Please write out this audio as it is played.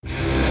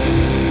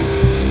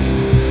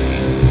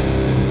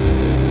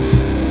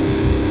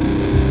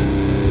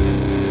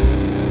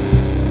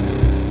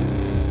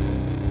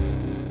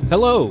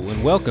Hello,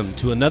 and welcome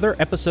to another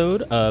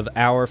episode of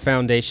Our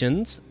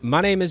Foundations. My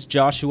name is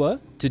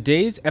Joshua.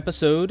 Today's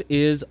episode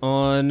is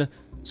on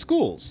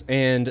schools,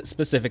 and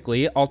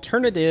specifically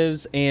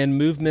alternatives and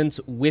movements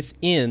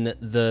within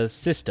the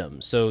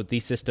system. So the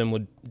system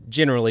would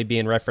generally be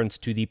in reference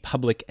to the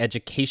public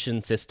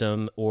education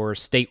system or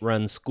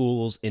state-run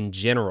schools in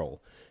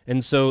general.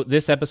 And so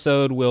this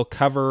episode will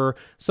cover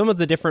some of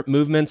the different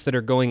movements that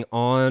are going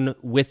on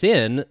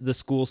within the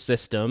school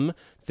system,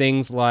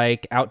 things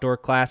like outdoor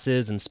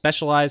classes and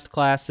specialized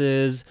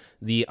classes,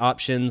 the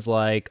options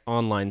like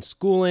online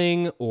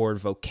schooling or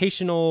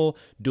vocational,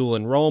 dual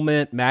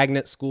enrollment,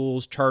 magnet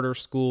schools, charter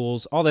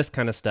schools, all this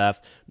kind of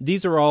stuff.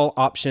 These are all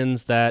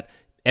options that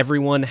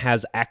everyone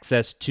has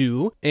access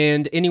to,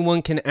 and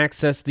anyone can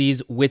access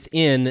these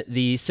within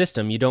the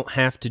system. You don't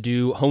have to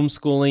do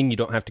homeschooling, you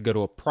don't have to go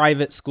to a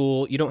private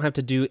school, you don't have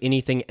to do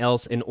anything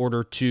else in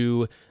order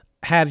to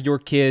have your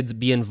kids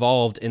be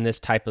involved in this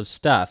type of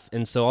stuff.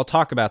 And so I'll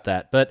talk about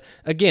that. But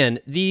again,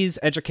 these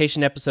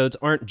education episodes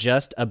aren't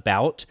just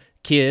about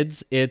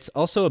kids, it's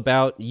also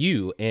about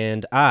you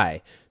and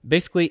I.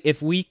 Basically,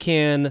 if we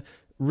can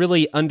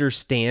really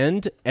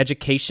understand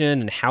education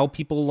and how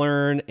people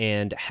learn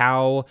and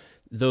how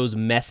those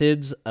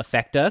methods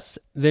affect us,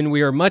 then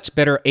we are much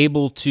better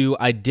able to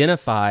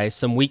identify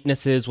some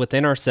weaknesses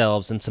within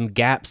ourselves and some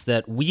gaps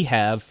that we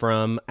have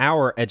from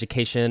our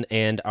education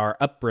and our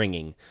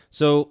upbringing.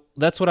 So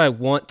that's what I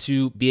want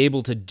to be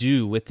able to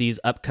do with these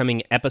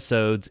upcoming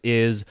episodes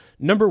is,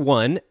 number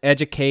one,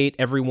 educate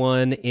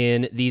everyone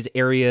in these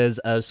areas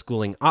of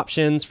schooling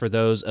options. For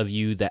those of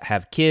you that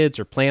have kids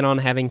or plan on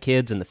having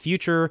kids in the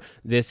future,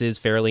 this is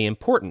fairly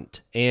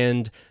important.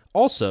 And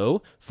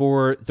also,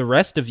 for the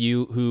rest of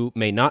you who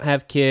may not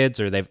have kids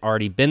or they've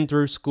already been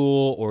through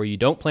school or you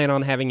don't plan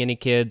on having any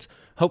kids,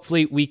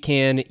 hopefully we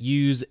can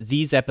use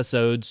these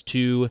episodes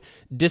to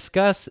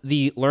discuss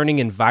the learning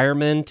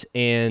environment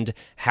and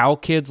how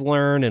kids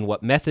learn and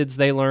what methods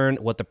they learn,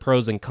 what the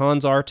pros and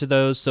cons are to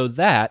those, so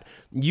that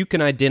you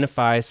can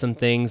identify some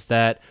things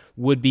that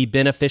would be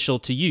beneficial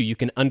to you. You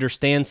can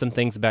understand some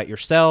things about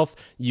yourself.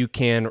 You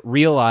can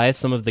realize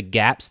some of the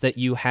gaps that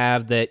you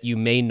have that you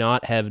may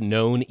not have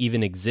known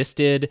even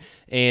existed,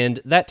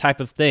 and that type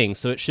of thing.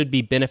 So it should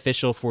be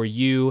beneficial for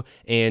you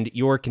and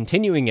your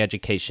continuing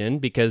education,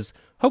 because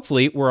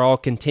hopefully we're all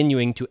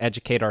continuing to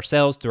educate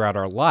ourselves throughout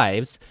our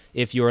lives.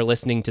 If you're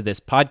listening to this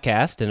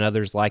podcast and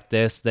others like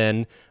this,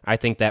 then I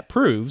think that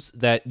proves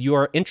that you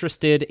are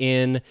interested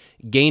in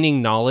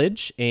gaining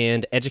knowledge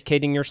and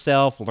educating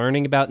yourself,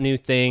 learning about new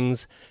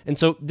things. And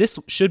so this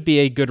should be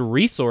a good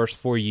resource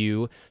for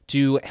you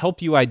to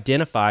help you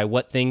identify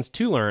what things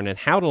to learn and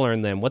how to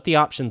learn them, what the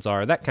options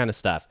are, that kind of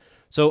stuff.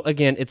 So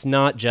again, it's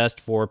not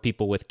just for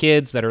people with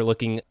kids that are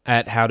looking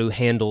at how to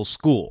handle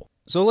school.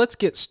 So let's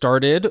get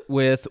started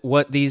with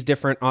what these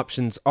different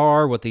options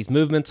are, what these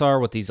movements are,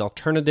 what these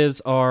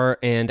alternatives are,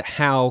 and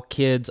how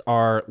kids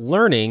are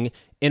learning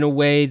in a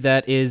way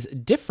that is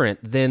different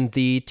than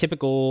the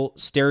typical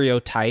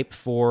stereotype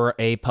for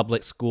a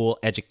public school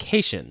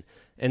education.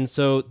 And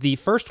so the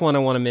first one I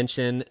want to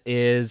mention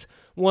is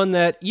one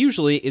that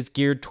usually is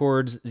geared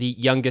towards the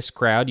youngest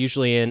crowd,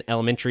 usually in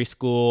elementary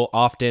school.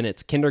 Often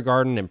it's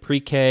kindergarten and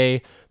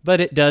pre-K,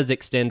 but it does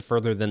extend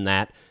further than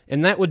that,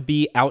 and that would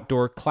be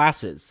outdoor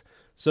classes.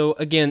 So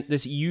again,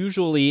 this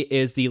usually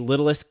is the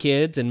littlest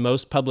kids. In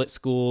most public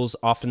schools,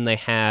 often they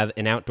have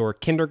an outdoor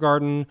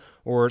kindergarten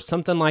or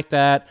something like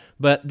that.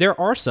 But there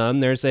are some.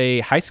 There's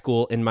a high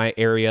school in my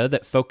area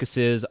that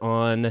focuses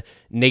on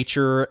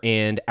nature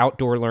and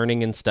outdoor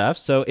learning and stuff.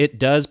 So it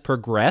does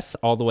progress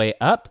all the way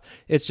up.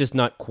 It's just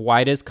not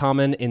quite as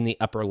common in the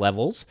upper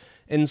levels.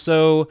 And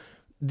so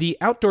the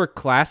outdoor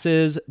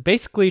classes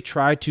basically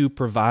try to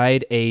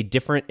provide a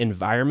different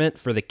environment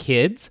for the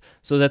kids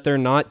so that they're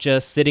not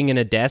just sitting in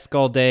a desk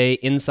all day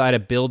inside a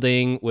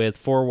building with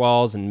four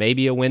walls and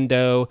maybe a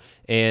window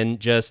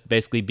and just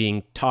basically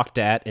being talked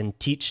at and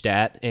teached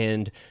at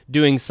and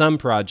doing some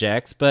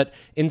projects, but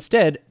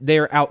instead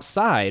they're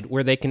outside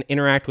where they can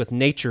interact with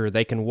nature,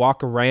 they can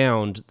walk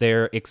around,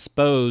 they're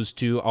exposed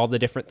to all the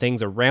different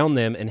things around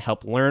them and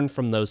help learn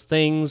from those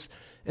things.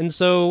 And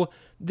so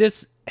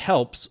this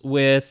helps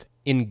with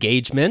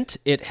engagement.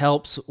 It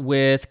helps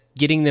with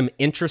getting them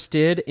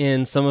interested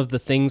in some of the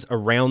things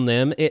around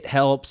them. It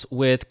helps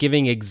with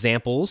giving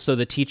examples so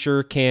the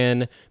teacher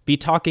can be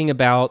talking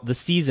about the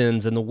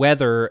seasons and the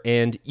weather,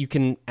 and you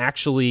can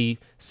actually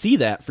see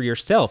that for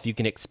yourself. You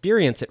can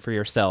experience it for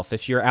yourself.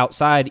 If you're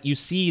outside, you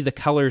see the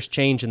colors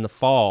change in the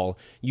fall.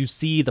 You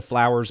see the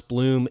flowers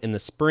bloom in the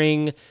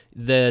spring.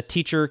 The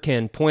teacher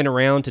can point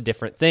around to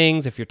different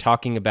things. If you're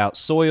talking about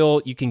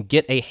soil, you can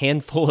get a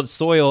handful of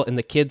soil and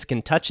the kids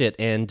can touch it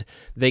and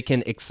they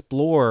can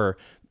explore.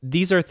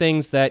 These are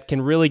things that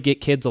can really get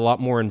kids a lot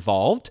more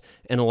involved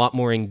and a lot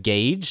more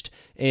engaged,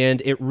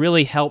 and it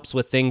really helps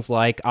with things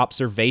like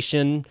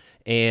observation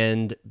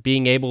and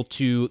being able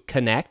to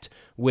connect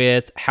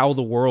with how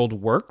the world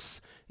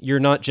works. you're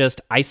not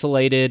just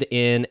isolated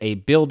in a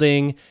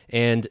building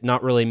and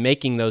not really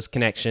making those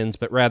connections,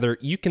 but rather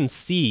you can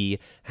see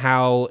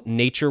how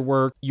nature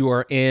works. You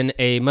are in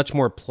a much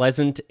more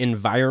pleasant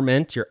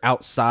environment. You're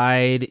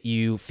outside,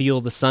 you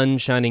feel the sun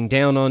shining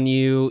down on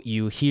you,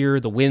 you hear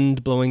the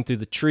wind blowing through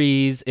the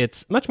trees.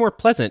 It's much more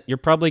pleasant. You're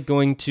probably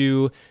going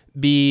to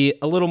be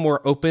a little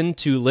more open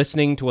to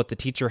listening to what the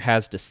teacher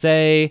has to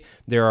say.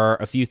 There are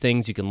a few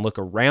things you can look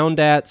around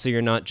at, so you're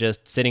not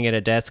just sitting at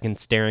a desk and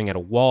staring at a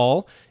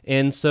wall.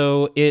 And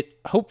so it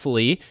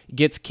hopefully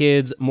gets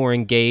kids more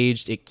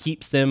engaged, it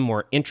keeps them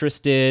more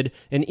interested,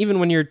 and even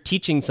when you're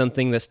teaching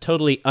something that's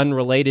totally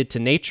unrelated to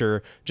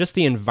nature, just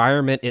the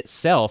environment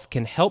itself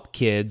can help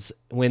kids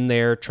when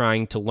they're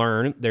trying to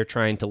learn, they're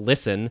trying to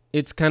listen.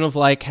 It's kind of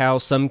like how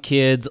some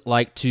kids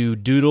like to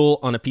doodle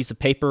on a piece of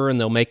paper and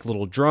they'll make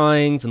little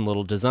drawings and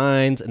little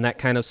designs and that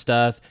kind of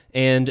stuff.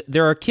 And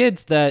there are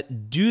kids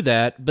that do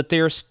that, but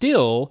they're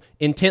still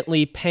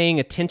intently paying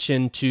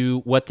attention to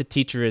what the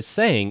teacher is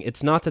saying.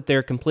 It's not that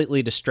they're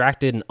completely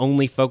distracted and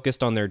only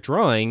focused on their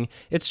drawing.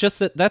 It's just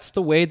that that's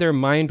the way their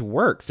mind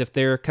works. If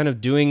they're kind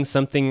of doing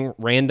something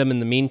random in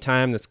the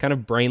meantime that's kind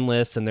of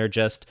brainless and they're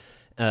just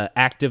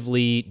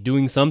actively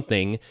doing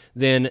something,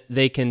 then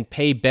they can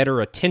pay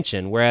better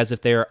attention. Whereas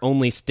if they're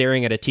only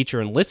staring at a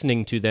teacher and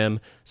listening to them,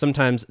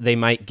 sometimes they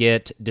might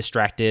get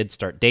distracted,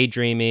 start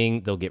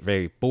daydreaming, they'll get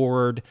very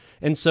bored.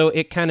 And so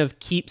it kind of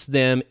keeps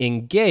them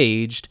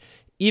engaged,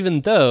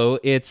 even though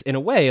it's in a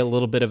way a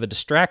little bit of a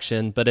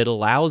distraction, but it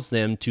allows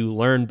them to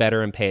learn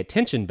better and pay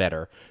attention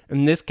better.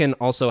 And this can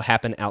also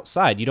happen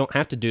outside. You don't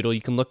have to doodle.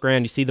 You can look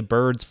around, you see the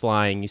birds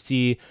flying, you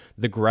see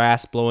the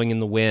grass blowing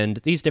in the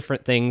wind. These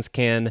different things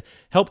can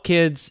help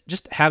kids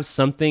just have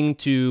something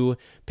to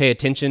pay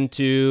attention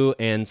to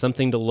and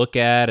something to look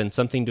at and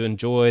something to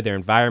enjoy. Their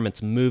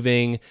environment's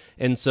moving.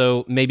 And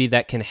so maybe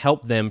that can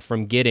help them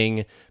from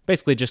getting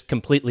basically just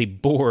completely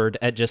bored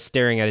at just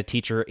staring at a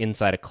teacher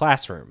inside a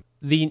classroom.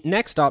 The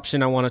next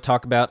option I want to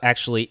talk about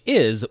actually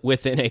is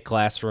within a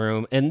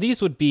classroom, and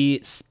these would be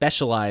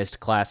specialized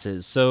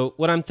classes. So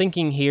what I'm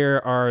thinking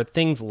here are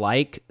things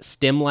like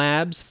STEM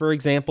labs, for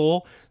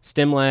example.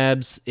 STEM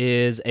labs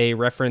is a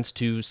reference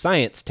to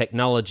science,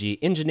 technology,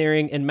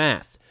 engineering, and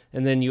math.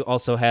 And then you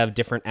also have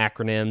different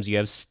acronyms. You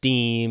have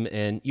STEAM,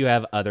 and you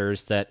have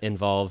others that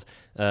involve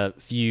a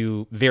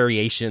few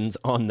variations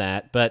on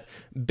that. But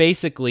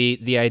basically,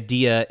 the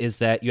idea is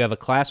that you have a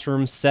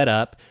classroom set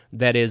up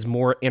that is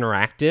more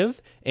interactive,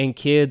 and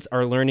kids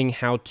are learning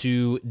how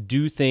to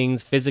do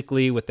things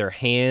physically with their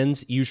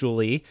hands,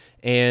 usually,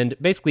 and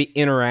basically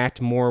interact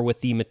more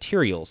with the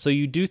material. So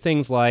you do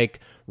things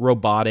like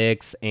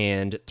robotics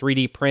and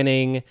 3D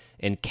printing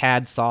and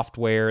CAD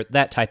software,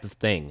 that type of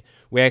thing.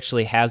 We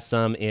actually have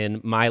some in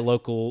my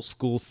local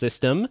school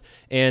system,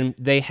 and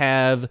they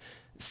have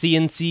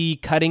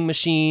CNC cutting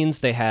machines,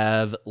 they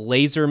have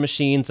laser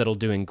machines that'll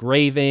do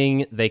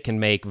engraving, they can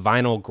make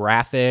vinyl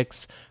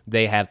graphics,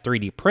 they have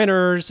 3D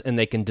printers, and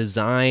they can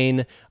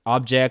design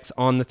objects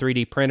on the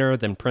 3D printer,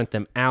 then print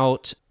them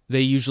out.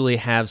 They usually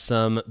have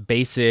some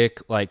basic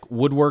like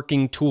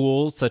woodworking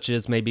tools, such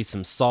as maybe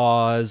some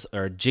saws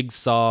or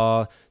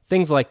jigsaw,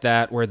 things like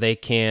that, where they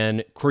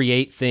can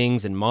create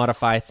things and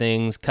modify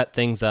things, cut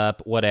things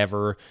up,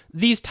 whatever.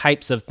 These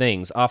types of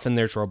things. Often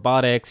there's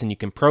robotics and you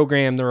can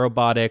program the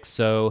robotics.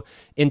 So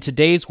in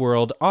today's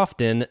world,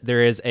 often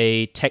there is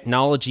a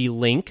technology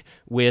link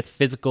with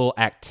physical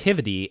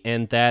activity,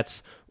 and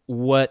that's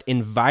what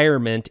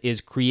environment is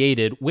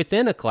created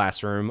within a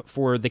classroom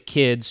for the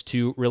kids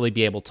to really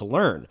be able to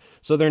learn.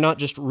 So they're not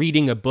just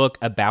reading a book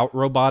about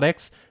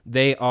robotics,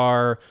 they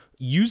are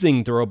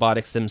using the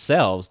robotics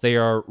themselves. They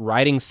are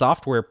writing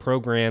software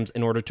programs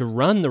in order to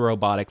run the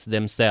robotics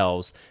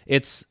themselves.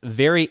 It's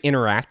very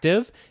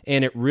interactive,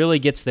 and it really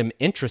gets them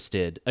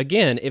interested.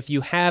 Again, if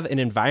you have an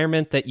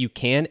environment that you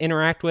can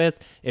interact with,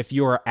 if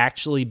you are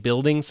actually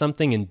building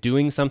something and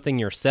doing something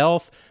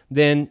yourself,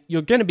 then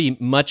you're going to be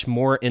much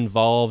more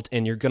involved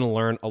and you're going to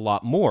learn a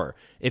lot more.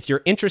 If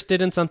you're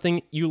interested in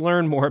something, you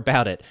learn more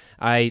about it.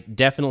 I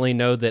definitely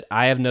know that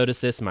I have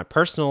noticed this in my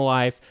personal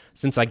life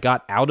since I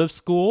got out of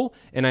school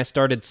and I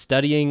started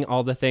studying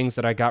all the things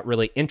that I got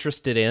really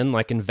interested in,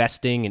 like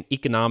investing and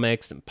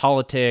economics and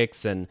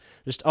politics and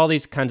just all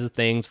these kinds of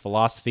things,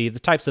 philosophy, the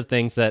types of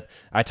things that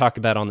I talk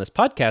about on this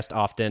podcast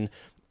often.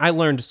 I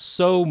learned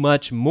so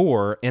much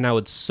more, and I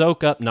would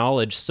soak up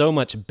knowledge so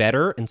much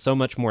better and so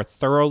much more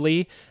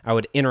thoroughly. I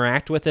would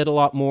interact with it a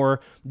lot more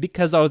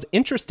because I was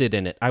interested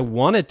in it. I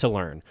wanted to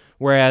learn.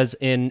 Whereas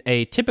in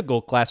a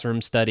typical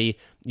classroom study,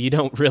 you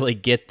don't really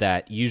get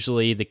that.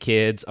 Usually the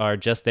kids are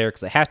just there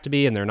because they have to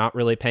be, and they're not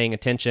really paying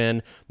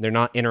attention. They're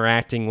not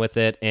interacting with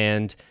it,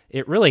 and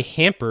it really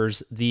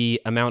hampers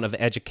the amount of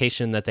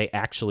education that they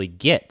actually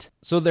get.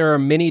 So there are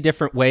many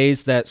different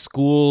ways that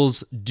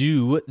schools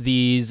do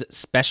these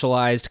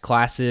specialized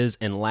classes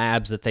and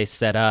labs that they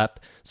set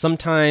up.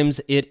 Sometimes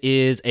it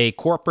is a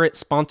corporate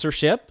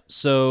sponsorship.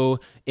 So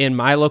in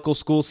my local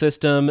school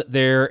system,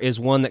 there is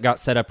one that got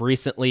set up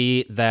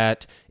recently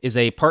that is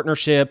a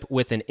partnership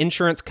with an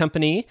insurance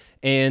company,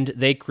 and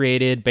they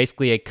created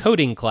basically a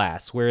coding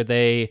class where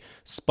they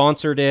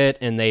sponsored it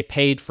and they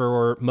paid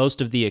for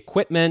most of the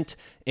equipment,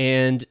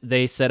 and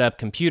they set up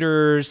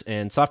computers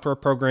and software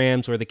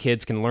programs where the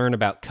kids can learn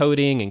about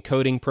coding and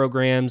coding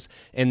programs.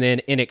 And then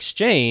in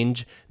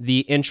exchange,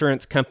 the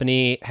insurance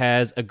company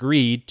has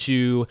agreed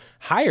to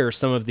hire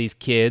some of these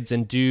kids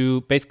and do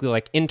basically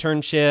like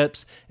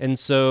internships. And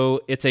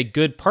so it's a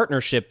good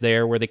partnership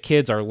there where the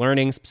kids are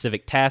learning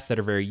specific tasks that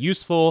are very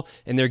useful,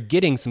 and they're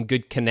getting some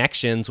good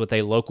connections with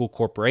a local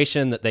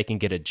corporation that they can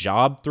get a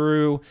job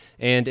through.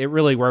 And it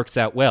really works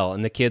out well.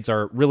 And the kids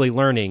are really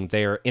learning.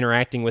 They're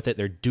interacting with it.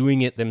 They're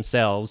doing it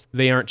themselves.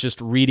 They aren't just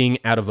reading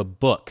out of a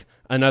book.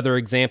 Another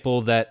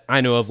example that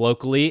I know of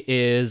locally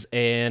is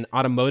an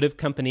automotive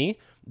company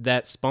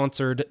that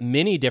sponsored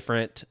many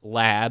different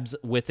labs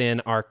within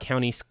our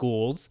county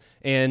schools.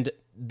 And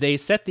they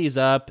set these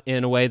up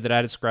in a way that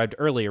I described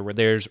earlier, where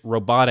there's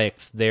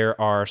robotics, there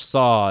are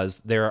saws,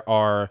 there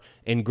are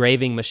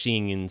engraving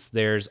machines,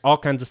 there's all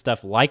kinds of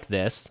stuff like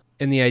this.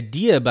 And the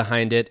idea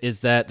behind it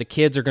is that the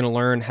kids are going to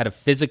learn how to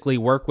physically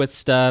work with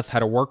stuff, how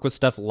to work with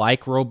stuff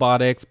like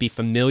robotics, be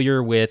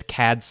familiar with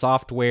CAD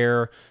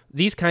software,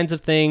 these kinds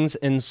of things.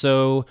 And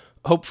so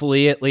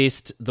hopefully, at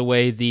least the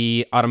way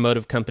the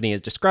automotive company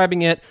is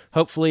describing it,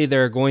 hopefully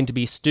there are going to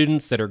be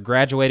students that are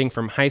graduating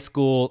from high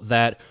school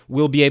that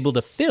will be able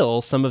to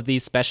fill some of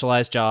these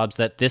specialized jobs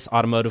that this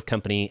automotive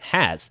company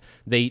has.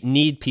 They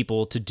need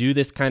people to do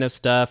this kind of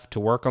stuff, to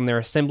work on their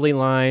assembly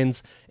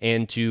lines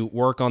and to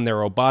work on their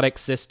robotic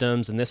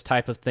systems and this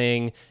type of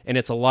thing. And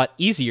it's a lot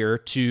easier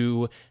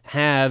to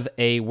have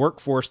a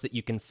workforce that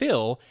you can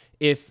fill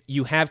if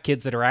you have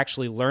kids that are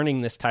actually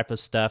learning this type of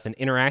stuff and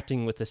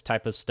interacting with this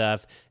type of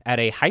stuff at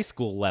a high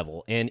school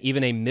level and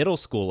even a middle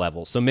school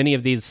level. So many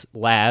of these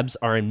labs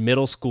are in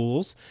middle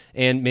schools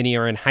and many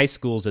are in high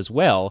schools as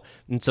well.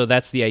 And so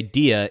that's the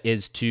idea,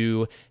 is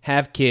to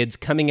have kids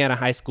coming out of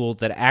high school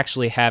that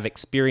actually have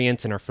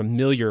experience and are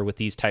familiar with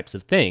these types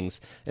of things.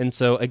 And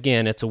so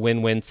again, it's a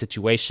win-win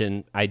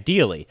situation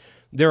ideally.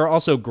 There are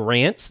also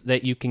grants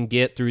that you can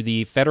get through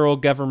the federal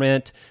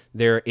government.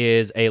 There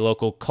is a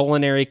local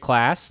culinary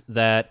class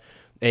that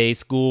a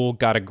school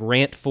got a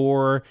grant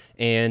for,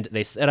 and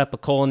they set up a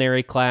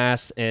culinary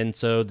class, and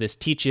so this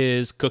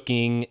teaches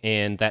cooking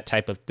and that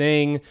type of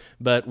thing.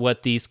 But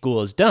what the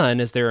school has done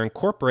is they're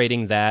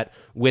incorporating that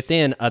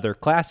within other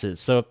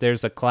classes. So if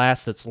there's a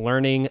class that's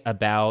learning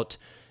about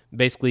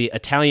basically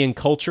Italian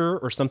culture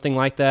or something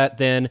like that,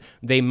 then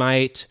they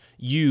might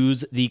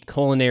use the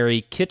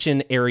culinary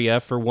kitchen area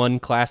for one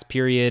class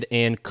period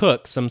and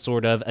cook some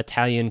sort of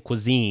Italian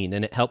cuisine.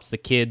 And it helps the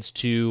kids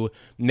to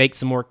make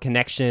some more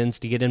connections,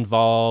 to get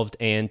involved,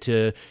 and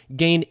to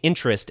gain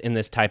interest in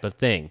this type of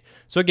thing.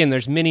 So again,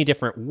 there's many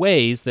different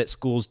ways that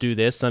schools do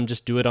this. Some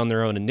just do it on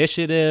their own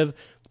initiative.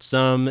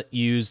 Some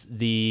use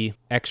the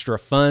extra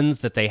funds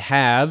that they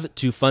have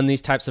to fund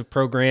these types of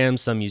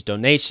programs. Some use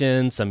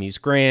donations, some use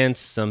grants,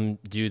 some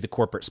do the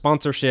corporate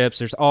sponsorships.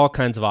 There's all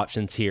kinds of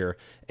options here.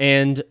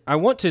 And I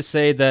want to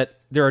say that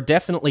there are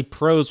definitely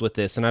pros with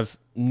this, and I've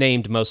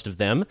named most of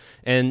them,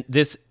 and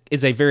this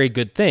is a very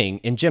good thing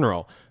in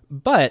general.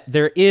 But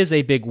there is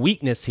a big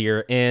weakness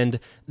here, and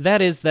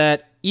that is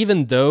that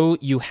even though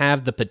you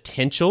have the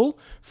potential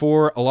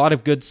for a lot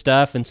of good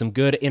stuff and some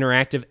good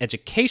interactive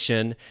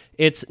education,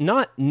 it's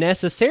not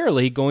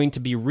necessarily going to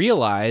be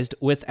realized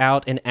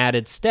without an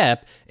added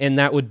step, and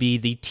that would be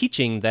the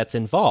teaching that's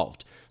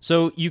involved.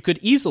 So you could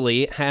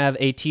easily have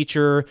a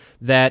teacher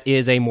that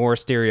is a more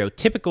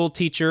stereotypical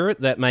teacher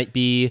that might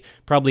be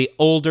probably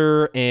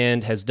older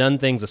and has done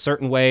things a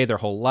certain way their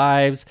whole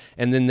lives,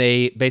 and then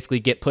they basically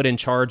get put in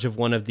charge of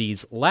one of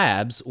these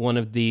labs, one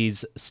of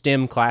these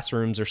STEM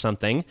classrooms or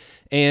something.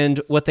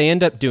 And what they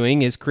end up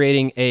doing is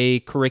creating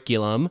a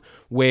curriculum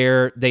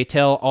where they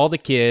tell all the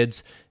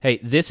kids, hey,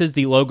 this is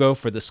the logo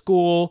for the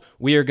school.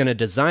 We are going to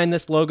design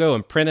this logo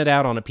and print it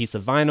out on a piece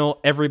of vinyl.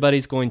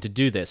 Everybody's going to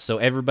do this. So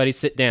everybody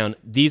sit down.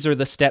 These are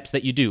the steps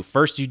that you do.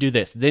 First you do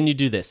this, then you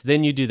do this,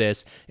 then you do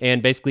this.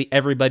 And basically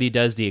everybody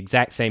does the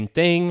exact same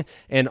thing,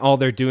 and all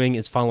they're doing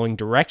is following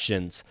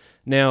directions.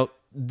 Now,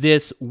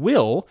 this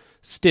will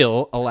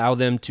still allow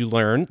them to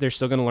learn. They're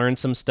still going to learn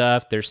some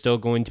stuff. They're still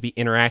going to be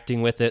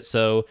interacting with it.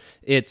 So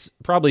it's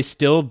probably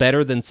still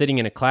better than sitting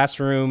in a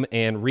classroom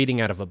and reading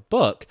out of a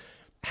book.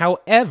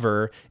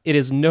 However, it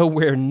is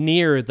nowhere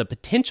near the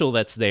potential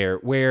that's there,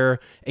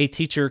 where a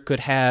teacher could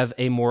have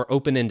a more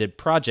open-ended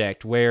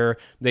project where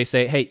they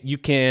say, hey, you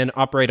can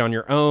operate on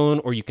your own,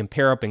 or you can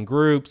pair up in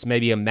groups,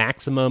 maybe a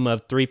maximum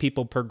of 3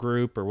 people per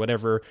group or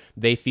whatever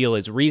they feel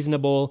is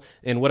reasonable.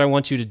 And what I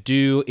want you to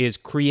do is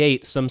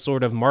create some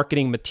sort of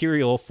marketing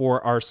material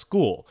for our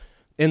school.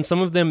 And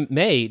some of them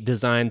may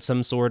design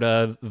some sort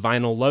of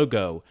vinyl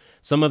logo.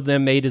 Some of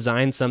them may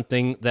design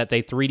something that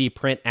they 3D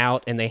print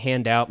out and they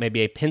hand out,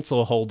 maybe a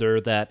pencil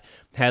holder that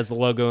has the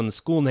logo and the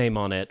school name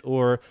on it,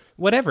 or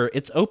whatever.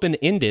 It's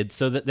open-ended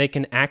so that they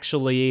can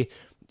actually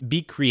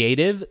be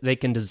creative. They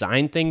can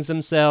design things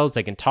themselves.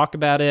 They can talk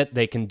about it.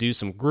 They can do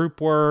some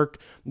group work.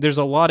 There's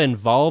a lot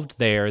involved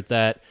there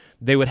that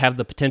they would have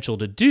the potential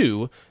to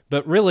do,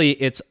 but really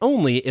it's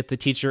only if the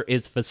teacher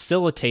is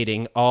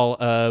facilitating all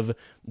of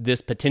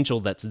this potential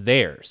that's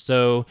there.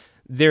 So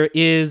there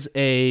is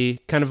a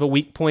kind of a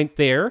weak point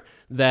there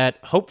that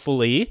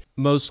hopefully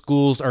most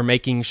schools are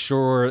making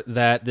sure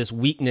that this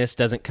weakness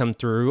doesn't come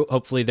through.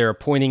 Hopefully they're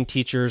appointing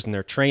teachers and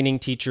they're training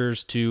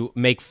teachers to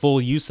make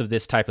full use of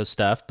this type of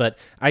stuff. But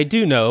I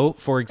do know,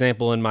 for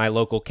example, in my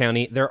local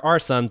county, there are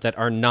some that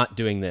are not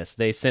doing this.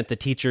 They sent the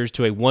teachers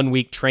to a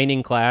 1-week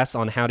training class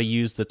on how to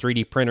use the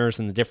 3D printers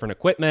and the different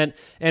equipment,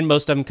 and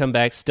most of them come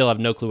back, still have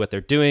no clue what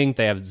they're doing.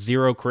 They have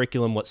zero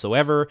curriculum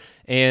whatsoever,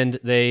 and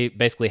they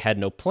basically had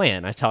no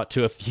plan. I talked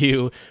to a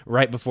few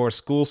right before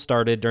school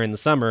started during the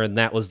summer, and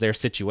that was their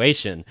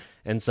situation.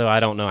 And so I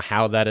don't know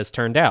how that has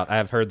turned out.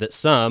 I've heard that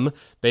some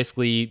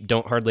basically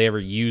don't hardly ever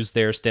use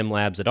their STEM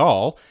labs at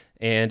all,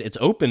 and it's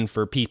open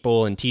for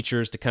people and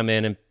teachers to come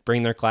in and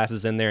bring their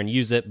classes in there and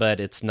use it, but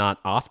it's not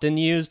often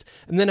used.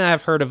 And then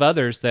I've heard of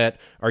others that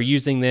are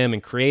using them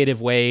in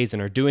creative ways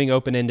and are doing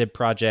open-ended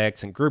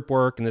projects and group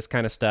work and this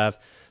kind of stuff.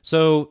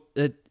 So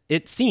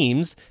it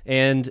seems,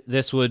 and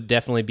this would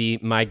definitely be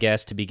my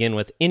guess to begin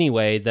with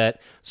anyway, that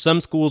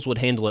some schools would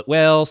handle it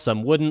well,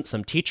 some wouldn't,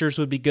 some teachers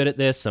would be good at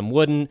this, some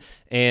wouldn't,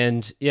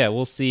 and yeah,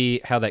 we'll see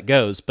how that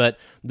goes. But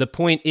the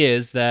point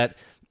is that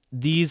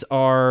these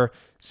are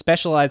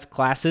specialized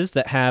classes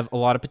that have a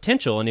lot of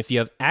potential. And if you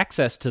have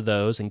access to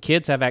those and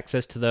kids have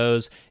access to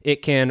those,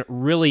 it can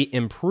really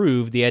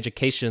improve the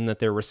education that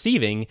they're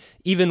receiving,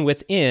 even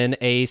within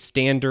a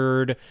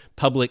standard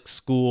public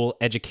school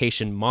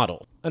education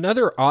model.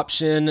 Another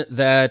option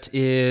that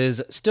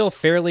is still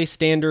fairly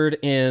standard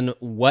in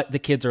what the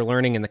kids are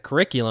learning in the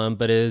curriculum,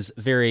 but is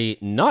very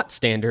not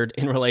standard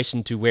in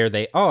relation to where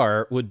they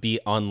are, would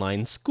be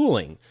online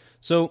schooling.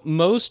 So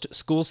most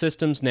school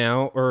systems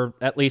now, or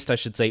at least I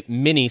should say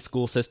many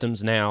school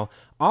systems now,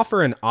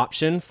 offer an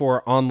option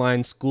for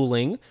online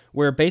schooling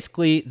where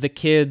basically the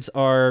kids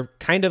are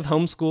kind of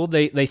homeschooled.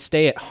 They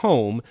stay at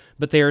home,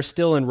 but they are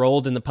still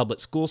enrolled in the public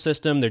school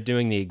system. They're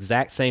doing the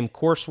exact same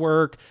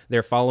coursework.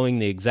 They're following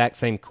the exact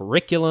same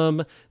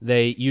curriculum.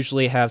 They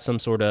usually have some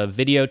sort of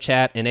video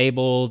chat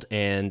enabled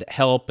and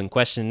help and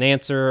question and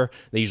answer.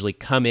 They usually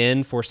come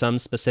in for some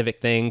specific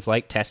things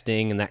like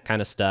testing and that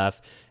kind of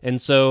stuff. And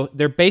so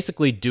they're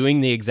basically doing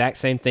the exact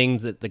same thing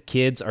that the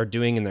kids are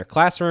doing in their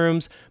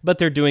classrooms, but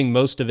they're doing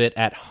most of it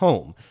at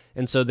home.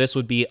 And so this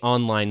would be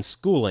online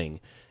schooling.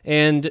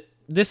 And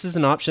this is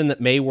an option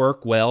that may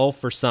work well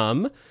for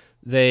some.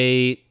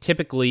 They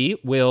typically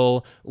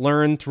will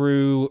learn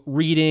through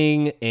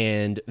reading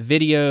and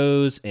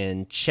videos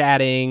and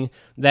chatting,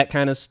 that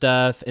kind of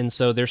stuff. And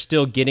so they're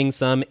still getting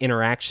some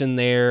interaction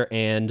there,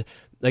 and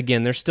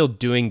again, they're still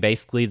doing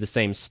basically the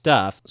same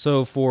stuff.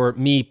 So for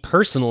me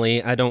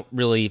personally, I don't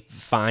really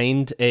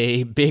find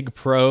a big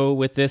pro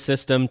with this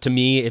system. To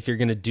me, if you're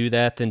going to do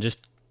that, then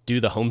just do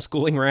the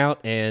homeschooling route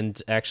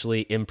and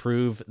actually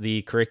improve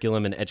the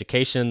curriculum and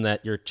education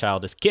that your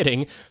child is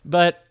getting.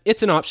 But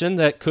it's an option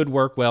that could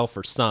work well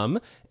for some.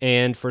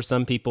 And for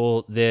some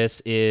people,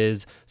 this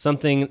is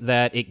something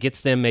that it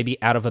gets them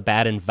maybe out of a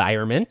bad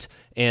environment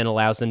and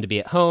allows them to be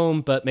at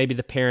home, but maybe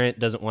the parent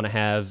doesn't want to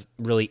have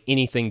really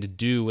anything to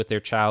do with their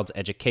child's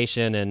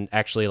education and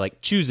actually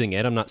like choosing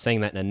it. I'm not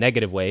saying that in a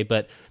negative way,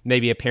 but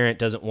maybe a parent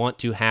doesn't want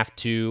to have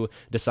to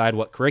decide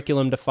what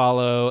curriculum to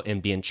follow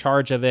and be in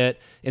charge of it.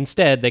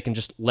 Instead, they can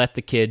just let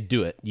the kid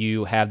do it.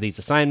 You have these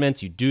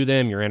assignments, you do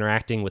them, you're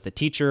interacting with the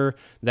teacher,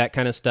 that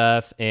kind of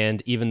stuff.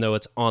 And even though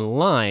it's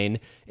online,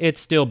 it's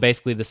still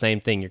basically the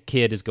same thing. Your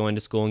kid is going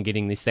to school and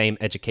getting the same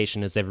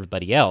education as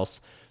everybody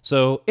else.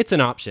 So it's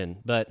an option,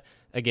 but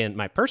again,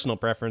 my personal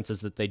preference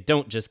is that they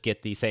don't just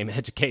get the same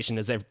education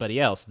as everybody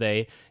else.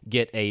 They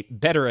get a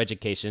better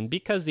education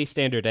because the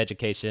standard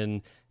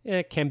education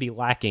can be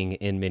lacking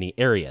in many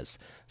areas.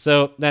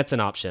 So that's an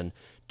option.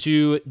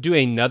 To do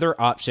another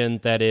option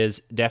that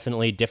is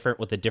definitely different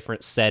with a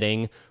different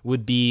setting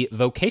would be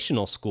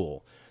vocational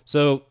school.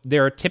 So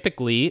there are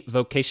typically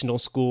vocational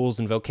schools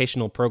and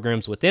vocational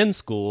programs within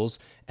schools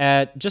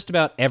at just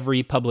about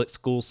every public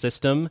school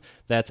system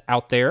that's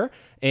out there.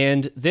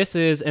 And this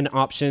is an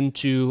option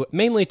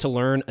mainly to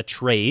learn a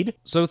trade.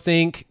 So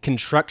think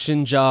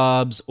construction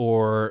jobs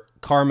or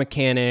car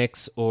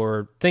mechanics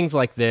or things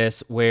like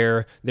this,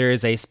 where there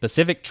is a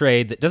specific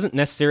trade that doesn't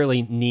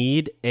necessarily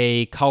need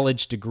a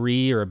college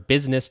degree or a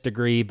business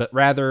degree, but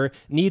rather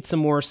needs some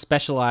more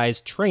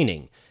specialized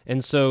training.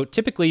 And so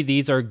typically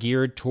these are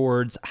geared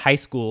towards high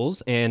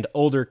schools and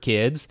older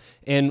kids.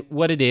 And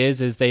what it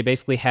is they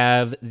basically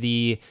have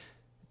the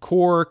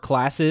core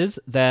classes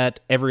that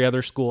every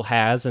other school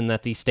has and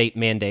that the state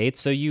mandates.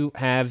 So you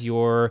have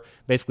your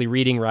basically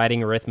reading,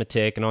 writing,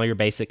 arithmetic, and all your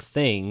basic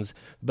things.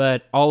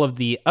 But all of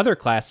the other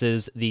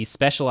classes, the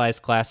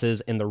specialized classes,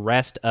 and the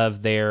rest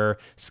of their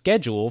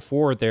schedule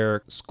for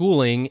their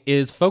schooling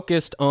is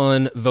focused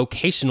on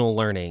vocational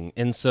learning.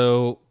 And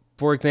so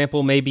For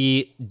example,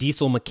 maybe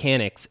diesel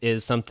mechanics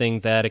is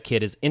something that a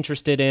kid is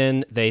interested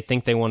in. They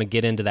think they want to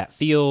get into that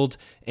field,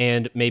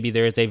 and maybe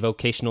there is a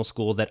vocational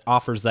school that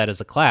offers that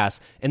as a class,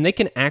 and they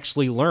can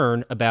actually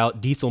learn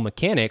about diesel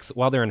mechanics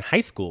while they're in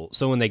high school.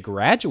 So when they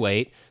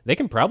graduate, they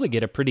can probably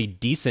get a pretty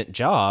decent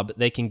job.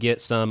 They can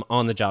get some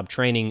on-the-job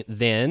training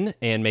then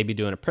and maybe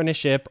do an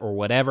apprenticeship or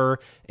whatever,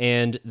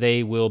 and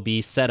they will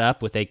be set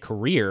up with a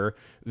career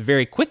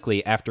very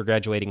quickly after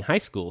graduating high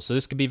school. So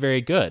this could be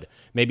very good.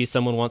 Maybe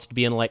someone wants to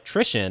be an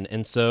electrician,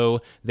 and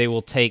so they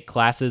will take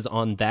classes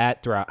on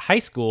that throughout high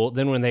school.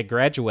 Then when they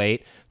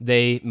graduate,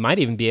 they might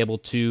even be able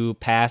to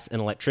pass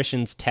an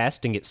electrician's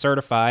test and get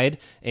certified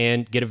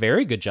and get a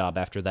very good job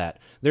after that.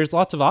 There's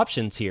lots of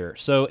options here.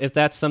 So if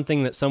that's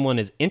something that someone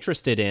is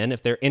interested in,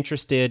 if they're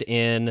interested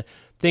in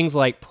things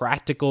like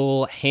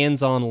practical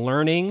hands-on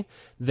learning,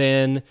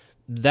 then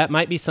that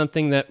might be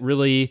something that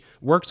really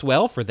works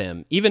well for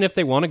them. Even if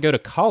they want to go to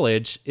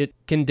college, it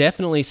can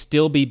definitely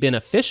still be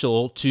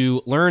beneficial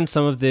to learn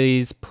some of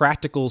these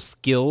practical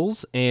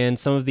skills and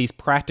some of these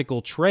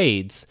practical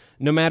trades.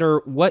 No matter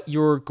what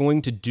you're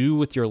going to do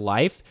with your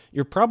life,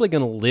 you're probably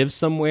going to live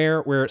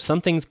somewhere where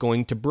something's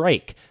going to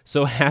break.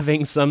 So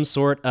having some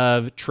sort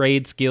of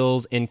trade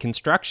skills in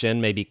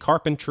construction, maybe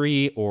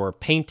carpentry or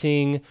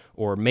painting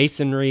or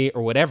masonry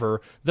or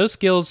whatever, those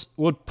skills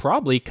would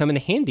probably come in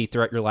handy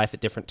throughout your life at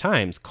different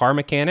times. Car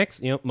mechanics,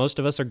 most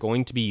of us are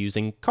going to be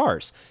using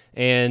cars.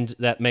 And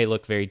that may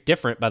look very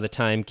different by the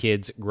time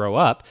kids grow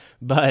up,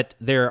 but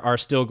there are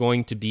still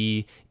going to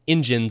be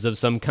engines of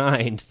some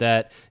kind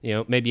that,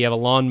 maybe you have a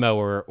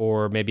lawnmower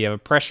or maybe you have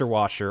a pressure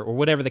washer or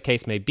whatever the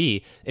case may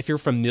be. If you're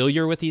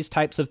familiar with these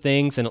types of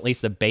things and at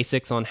least the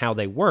basics on how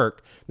they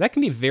work, that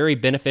can be very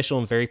beneficial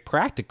and very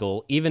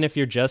practical, even if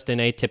you're just in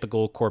a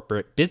typical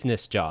corporate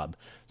business job.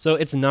 So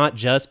it's not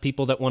just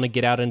people that want to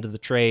get out into the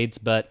trades,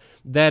 but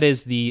that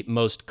is the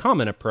most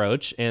common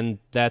approach, and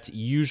that's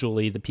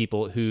usually the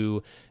people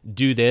who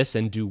do this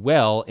and do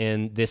well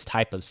in this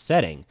type of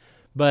setting.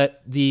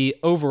 But the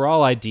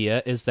overall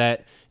idea is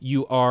that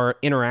you are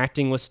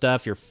interacting with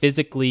stuff, you're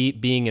physically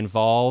being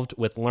involved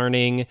with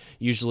learning.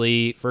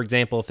 Usually, for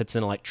example, if it's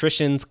an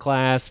electrician's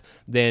class,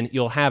 then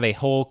you'll have a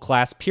whole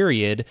class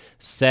period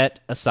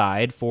set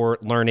aside for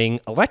learning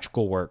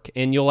electrical work.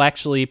 And you'll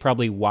actually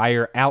probably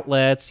wire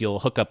outlets, you'll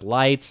hook up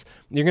lights.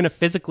 You're going to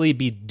physically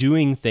be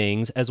doing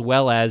things as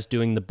well as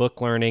doing the book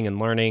learning and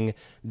learning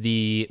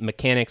the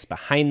mechanics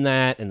behind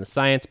that and the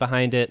science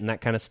behind it and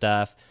that kind of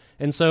stuff.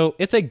 And so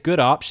it's a good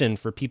option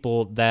for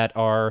people that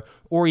are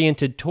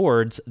oriented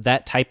towards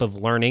that type of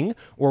learning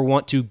or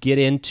want to get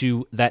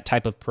into that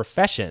type of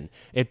profession.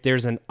 If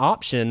there's an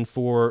option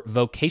for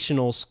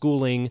vocational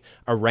schooling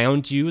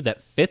around you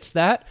that fits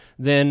that,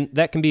 then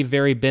that can be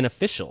very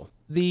beneficial.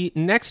 The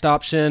next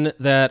option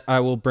that I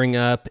will bring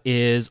up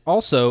is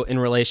also in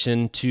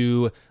relation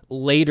to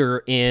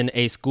later in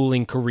a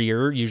schooling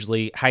career,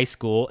 usually high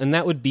school, and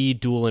that would be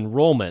dual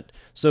enrollment.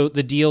 So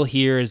the deal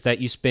here is that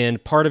you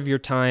spend part of your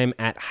time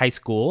at high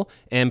school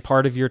and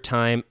part of your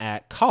time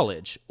at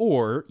college,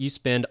 or you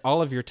spend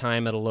all of your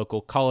time at a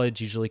local college,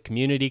 usually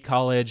community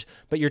college,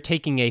 but you're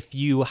taking a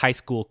few high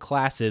school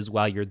classes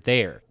while you're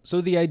there.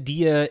 So the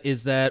idea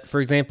is that, for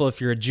example,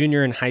 if you're a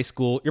junior in high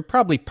school, you're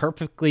probably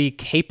perfectly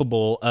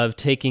capable of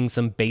taking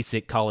some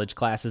basic college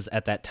classes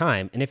at that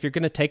time. And if you're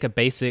going to take a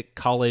basic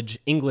college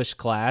English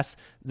class,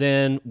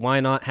 then why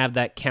not have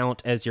that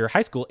count as your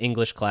high school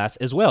English class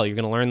as well? You're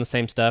going to learn the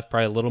same stuff,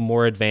 probably a little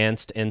more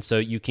advanced, and so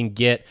you can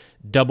get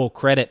double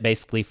credit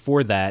basically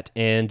for that,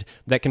 and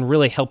that can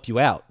really help you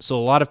out. So a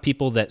lot of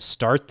people that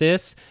start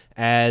this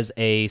as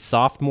a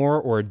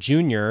sophomore or a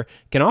junior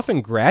can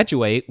often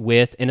graduate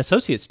with an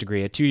associate's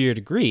degree, a 2-year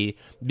degree,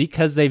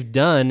 because they've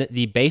done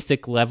the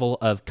basic level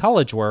of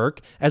college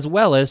work as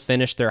well as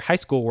finished their high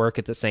school work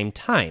at the same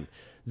time.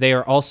 They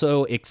are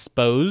also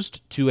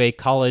exposed to a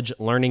college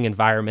learning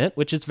environment,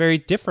 which is very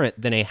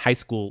different than a high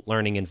school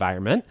learning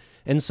environment.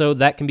 And so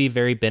that can be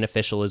very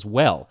beneficial as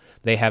well.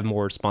 They have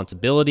more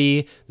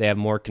responsibility, they have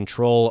more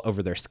control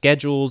over their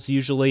schedules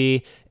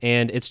usually,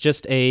 and it's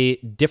just a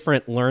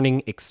different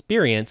learning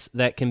experience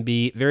that can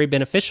be very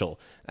beneficial.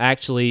 I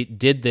actually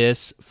did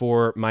this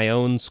for my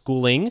own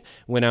schooling.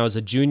 When I was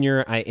a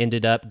junior, I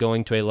ended up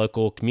going to a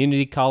local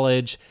community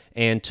college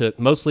and took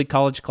mostly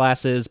college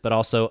classes, but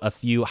also a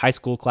few high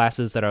school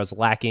classes that I was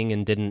lacking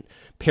and didn't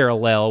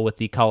parallel with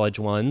the college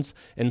ones.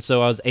 And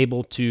so I was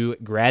able to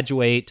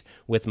graduate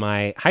with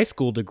my high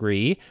school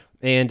degree.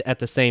 And at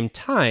the same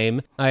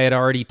time, I had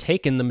already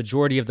taken the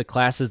majority of the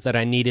classes that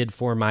I needed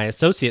for my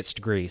associate's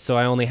degree. So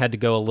I only had to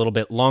go a little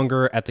bit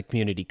longer at the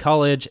community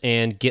college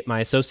and get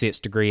my associate's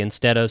degree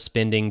instead of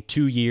spending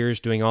 2 years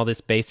doing all this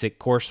basic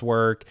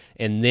coursework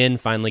and then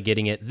finally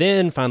getting it,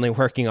 then finally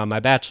working on my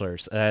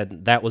bachelor's.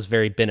 That was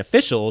very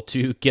beneficial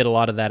to get a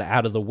lot of that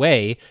out of the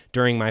way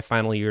during my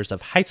final years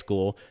of high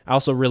school. I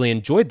also really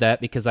enjoyed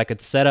that because I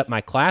could set up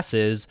my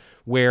classes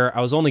where I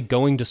was only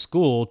going to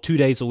school 2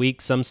 days a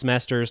week, some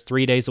semesters,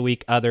 3 days a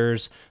week,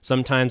 others.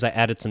 Sometimes I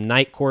added some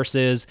night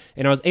courses,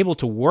 and I was able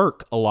to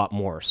work a lot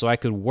more. So I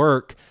could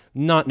work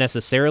not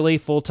necessarily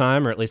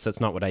full-time, or at least that's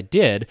not what I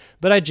did,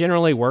 but I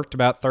generally worked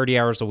about 30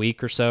 hours a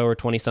week or so, or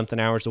 20-something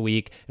hours a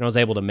week, and I was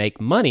able to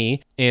make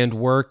money and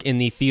work in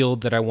the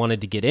field that I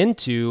wanted to get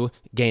into,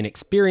 gain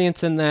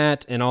experience in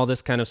that, and all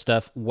this kind of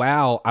stuff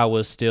while I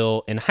was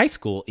still in high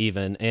school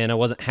even, and I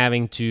wasn't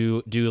having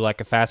to do like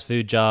a fast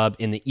food job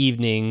in the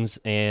evenings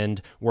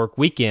and work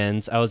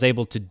weekends. I was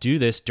able to do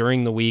this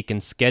during the week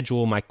and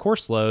schedule my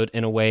course load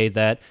in a way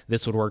that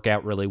this would work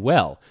out really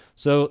well.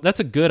 So that's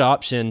a good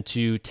option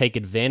to take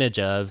advantage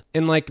of.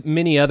 And like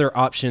many other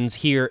options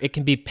here, it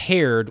can be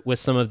paired with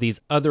some of these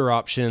other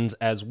options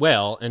as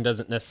well and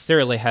doesn't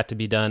necessarily have to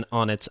be done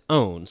on its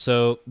own.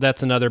 So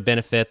that's another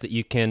benefit, that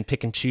you can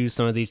pick and choose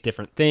some of these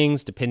different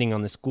things depending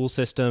on the school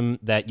system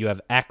that you have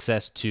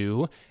access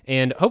to.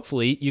 And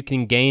hopefully you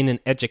can gain an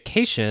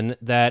education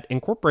that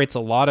incorporates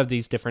a lot of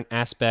these different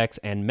aspects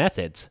and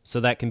methods. So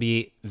that can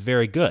be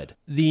very good.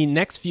 The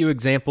next few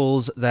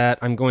examples that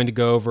I'm going to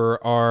go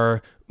over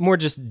are more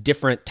just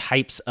different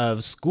types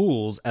of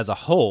schools as a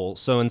whole.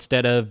 So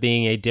instead of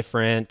being a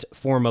different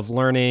form of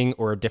learning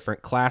or a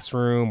different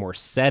classroom or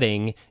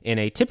setting in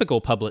a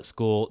typical public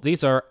school,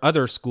 these are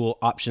other school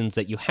options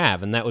that you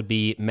have, and that would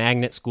be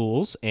magnet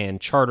schools and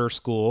charter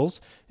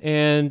schools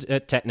and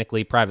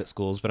technically private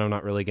schools, but I'm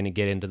not really going to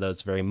get into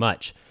those very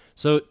much.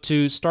 So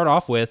to start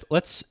off with,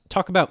 let's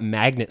talk about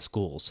magnet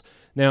schools.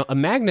 Now, a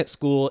magnet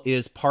school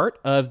is part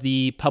of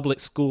the public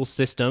school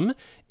system.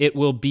 It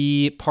will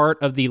be part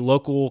of the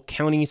local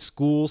county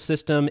school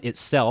system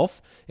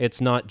itself. It's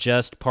not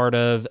just part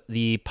of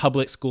the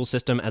public school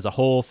system as a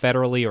whole,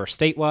 federally or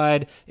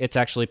statewide. It's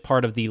actually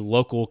part of the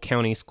local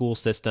county school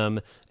system.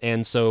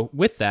 And so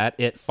with that,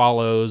 it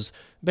follows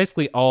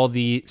basically all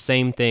the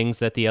same things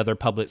that the other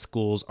public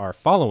schools are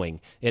following.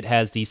 It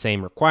has the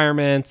same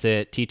requirements.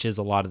 It teaches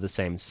a lot of the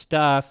same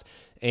stuff.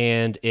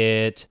 And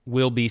it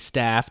will be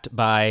staffed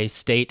by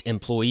state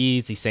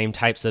employees, the same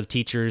types of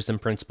teachers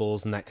and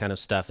principals and that kind of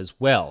stuff as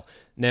well.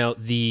 Now,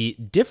 the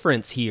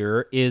difference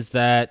here is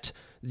that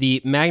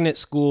the magnet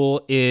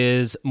school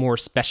is more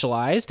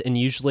specialized and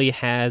usually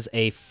has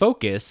a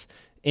focus,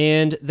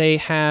 and they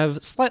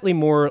have slightly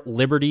more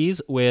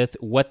liberties with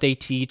what they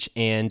teach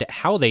and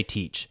how they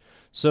teach.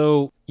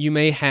 So you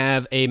may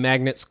have a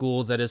magnet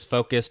school that is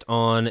focused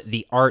on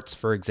the arts,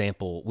 for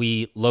example.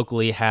 We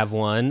locally have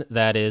one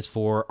that is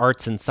for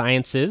arts and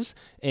sciences,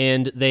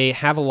 and they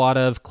have a lot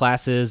of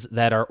classes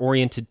that are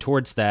oriented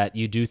towards that.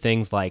 You do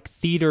things like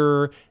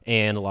theater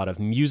and a lot of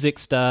music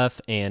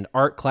stuff and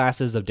art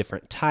classes of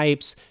different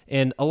types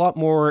and a lot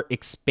more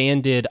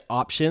expanded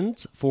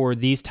options for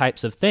these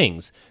types of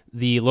things.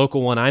 The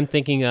local one I'm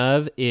thinking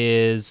of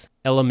is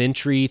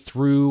elementary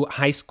through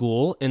high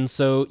school, and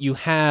so you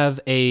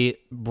have a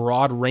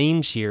broad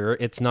range here.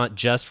 It's not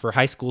just for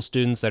high school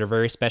students that are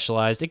very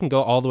specialized. It can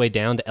go all the way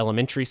down to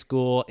elementary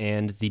school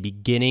and the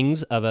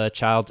beginnings of a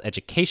child's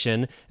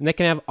education, and they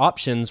can have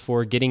options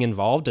for getting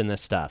involved in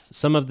this stuff.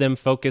 Some of them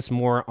focus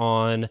more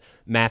on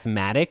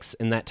mathematics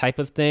and that type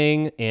of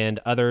thing, and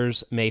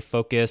others may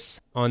focus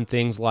on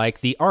things like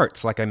the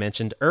arts, like I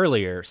mentioned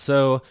earlier.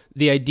 So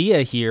the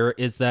idea here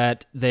is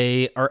that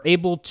they are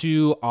able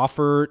to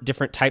offer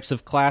different types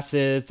of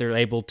classes. They're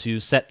able to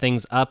set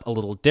things up a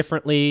little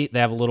differently. They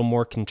have a little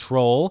more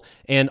control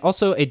and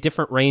also a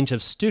different range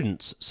of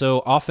students.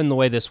 So often the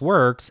way this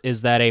works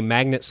is that a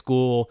magnet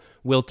school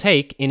will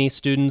take any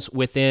students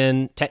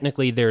within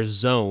technically their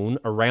zone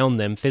around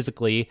them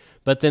physically,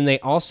 but then they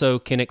also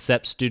can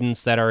accept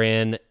students that are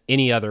in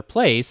any other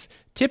place,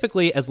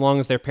 typically as long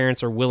as their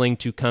parents are willing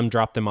to come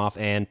drop them off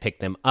and pick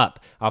them up.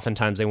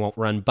 Oftentimes they won't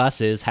run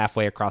buses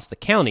halfway across the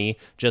county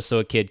just so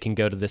a kid can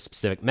go to this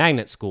specific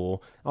magnet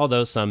school,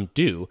 although some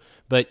do.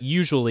 But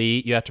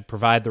usually you have to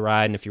provide the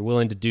ride, and if you're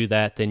willing to do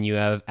that, then you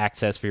have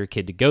access for your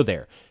kid to go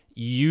there.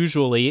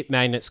 Usually,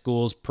 magnet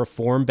schools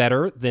perform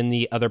better than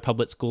the other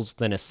public schools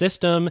within a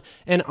system,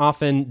 and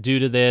often due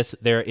to this,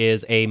 there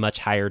is a much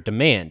higher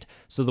demand.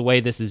 So the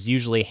way this is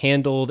usually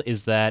handled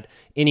is that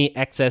any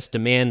excess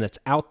demand that's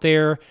out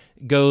there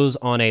goes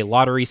on a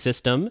lottery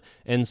system,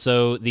 and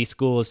so the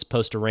school is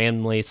supposed to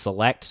randomly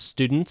select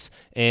students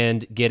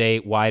and get a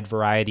wide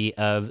variety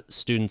of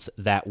students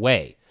that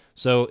way.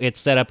 So it's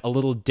set up a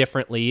little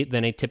differently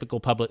than a typical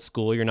public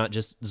school. You're not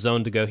just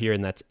zoned to go here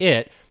and that's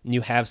it.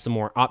 You have some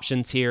more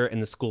options here,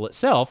 and the school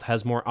itself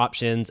has more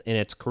options in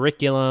its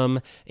curriculum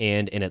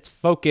and in its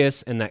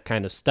focus and that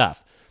kind of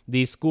stuff.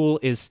 The school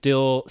is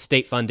still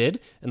state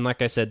funded, and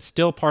like I said,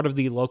 still part of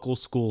the local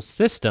school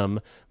system,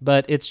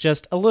 but it's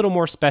just a little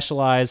more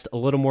specialized, a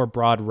little more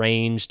broad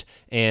ranged,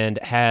 and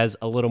has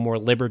a little more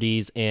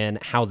liberties in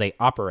how they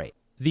operate.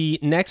 The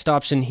next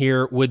option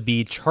here would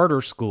be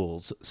charter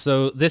schools.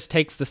 So this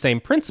takes the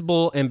same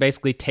principle and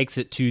basically takes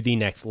it to the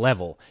next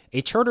level.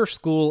 A charter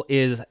school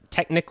is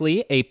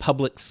technically a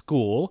public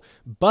school,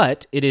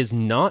 but it is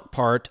not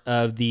part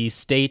of the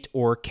state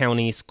or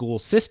county school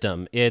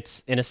system.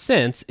 It's, in a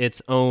sense,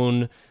 its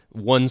own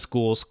one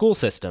school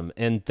system,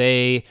 and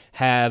they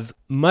have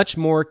much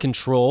more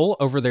control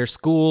over their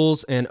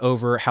schools and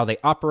over how they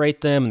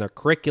operate them and their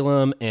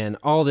curriculum and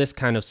all this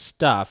kind of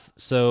stuff.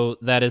 So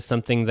that is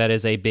something that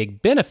is a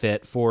big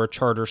benefit for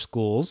charter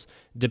schools,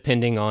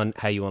 depending on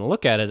how you want to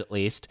look at it, at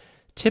least.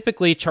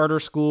 Typically, charter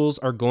schools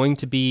are going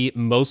to be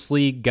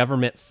mostly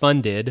government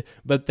funded,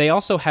 but they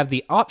also have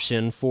the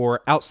option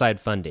for outside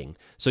funding.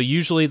 So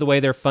usually the way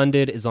they're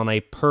funded is on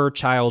a per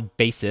child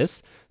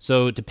basis.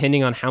 So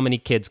depending on how many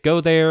kids go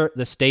there,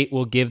 the state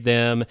will give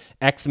them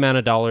X amount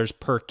of dollars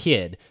per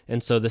kid.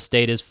 And so the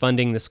state is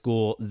funding the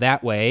school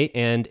that way,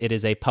 and it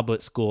is a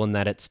public school in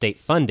that it's state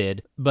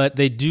funded. But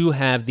they do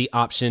have the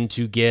option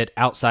to get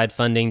outside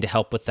funding to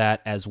help with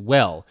that as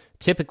well.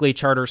 Typically,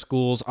 charter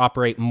schools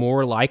operate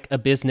more like a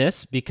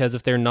business because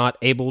if they're not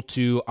able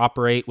to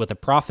operate with a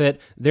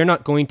profit, they're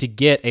not going to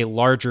get a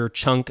larger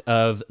chunk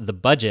of the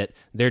budget.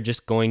 They're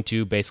just going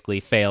to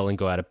basically fail and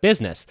go out of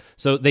business.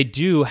 So they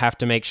do have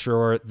to make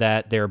sure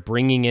that they're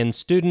bringing in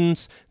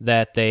students,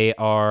 that they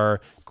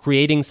are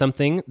creating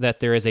something that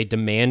there is a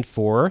demand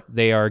for.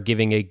 They are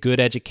giving a good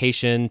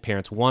education.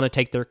 Parents want to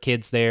take their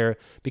kids there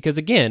because,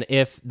 again,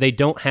 if they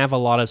don't have a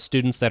lot of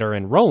students that are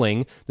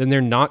enrolling, then they're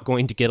not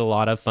going to get a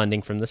lot of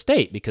funding from the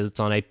state because it's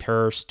on a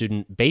per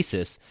student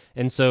basis.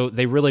 And so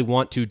they really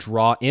want to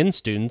draw in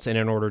students. And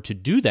in order to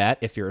do that,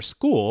 if you're a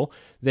school,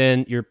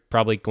 then you're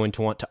probably going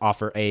to want to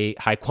offer a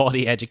high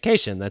quality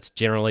education. That's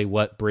generally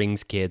what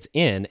brings kids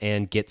in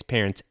and gets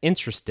parents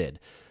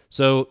interested.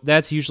 So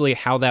that's usually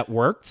how that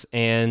works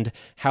and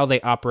how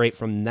they operate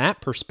from that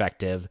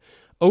perspective.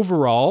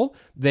 Overall,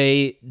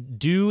 they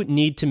do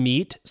need to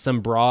meet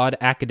some broad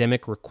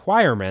academic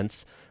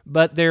requirements,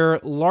 but they're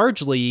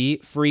largely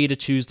free to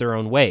choose their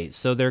own ways.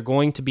 So there are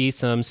going to be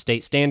some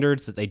state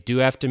standards that they do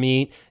have to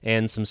meet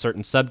and some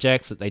certain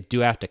subjects that they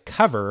do have to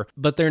cover,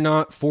 but they're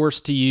not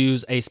forced to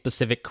use a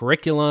specific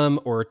curriculum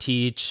or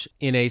teach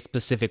in a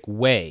specific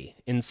way.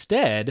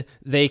 Instead,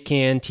 they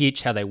can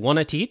teach how they want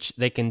to teach.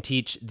 They can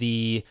teach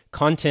the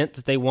content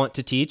that they want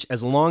to teach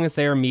as long as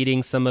they are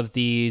meeting some of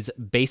these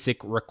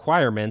basic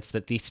requirements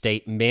that the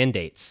state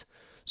mandates.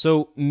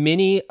 So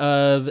many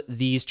of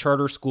these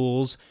charter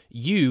schools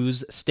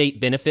use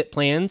state benefit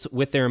plans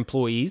with their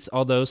employees,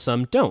 although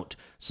some don't.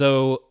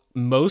 So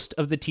most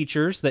of the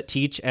teachers that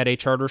teach at a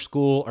charter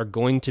school are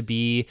going to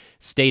be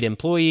state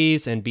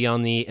employees and be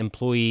on the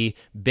employee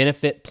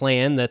benefit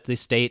plan that the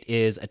state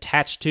is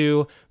attached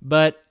to,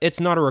 but it's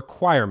not a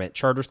requirement.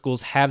 Charter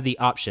schools have the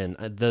option.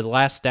 The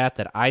last stat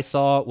that I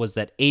saw was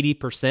that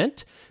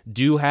 80%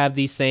 do have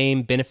the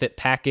same benefit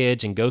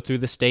package and go through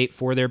the state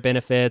for their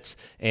benefits,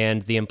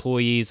 and the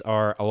employees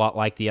are a lot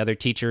like the other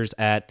teachers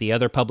at the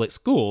other public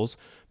schools.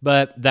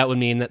 But that would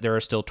mean that there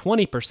are still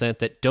 20%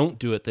 that don't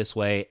do it this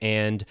way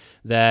and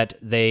that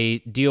they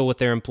deal with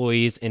their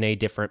employees in a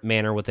different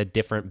manner with a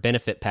different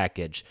benefit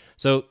package.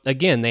 So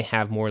again, they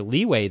have more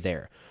leeway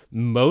there.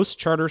 Most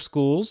charter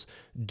schools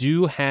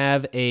do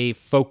have a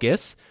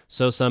focus.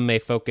 So some may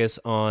focus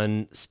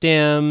on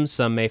STEM,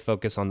 some may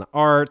focus on the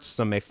arts,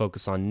 some may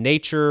focus on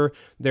nature.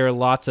 There are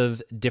lots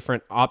of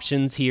different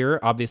options here,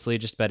 obviously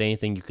just about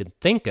anything you could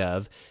think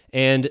of.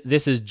 And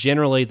this is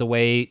generally the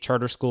way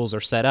charter schools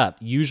are set up.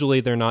 Usually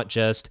they're not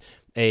just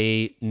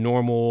a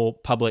normal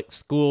public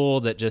school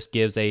that just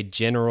gives a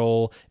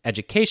general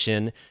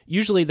education.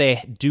 Usually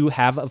they do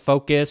have a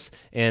focus,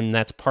 and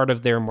that's part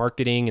of their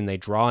marketing, and they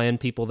draw in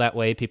people that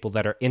way, people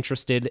that are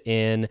interested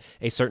in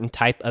a certain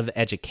type of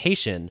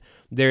education.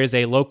 There is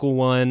a local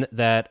one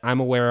that I'm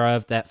aware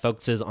of that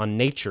focuses on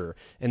nature,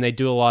 and they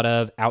do a lot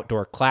of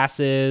outdoor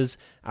classes.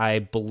 I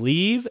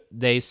believe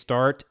they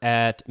start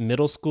at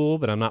middle school,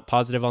 but I'm not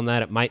positive on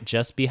that. It might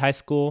just be high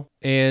school.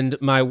 And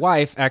my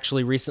wife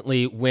actually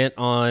recently went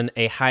on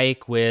a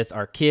hike with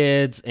our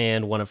kids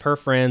and one of her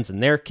friends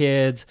and their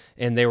kids,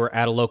 and they were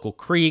at a local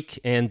creek,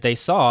 and they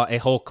saw a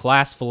whole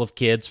class full of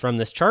kids from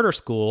this charter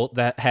school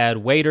that had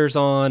waders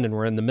on and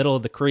were in the middle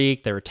of the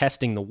creek. They were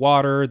testing the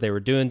water. They were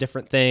doing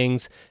different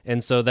things.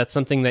 And so that's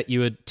something that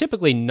you would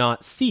typically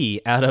not see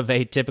out of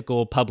a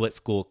typical public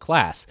school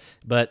class.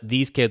 But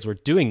these kids were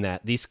doing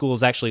that. These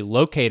schools actually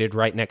located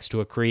right next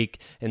to a creek,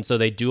 and so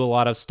they do a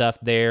lot of stuff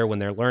there when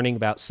they're learning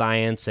about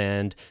science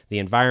and the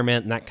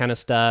environment and that kind of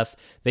stuff.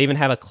 They even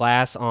have a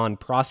class on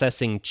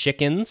processing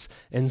chickens,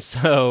 and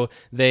so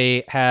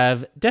they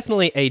have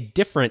definitely a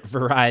different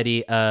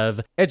variety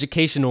of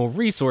educational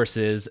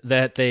resources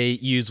that they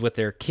use with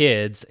their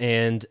kids.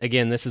 And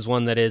again, this is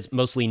one that is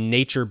mostly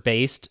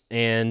nature-based,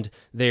 and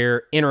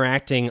they're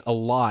interacting a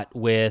lot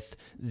with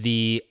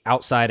the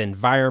outside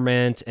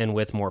environment and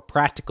with more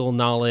practical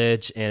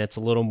knowledge, and it's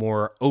a little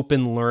more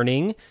open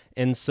learning.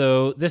 And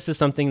so this is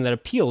something that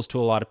appeals to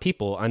a lot of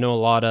people. I know a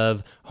lot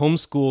of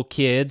homeschool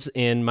kids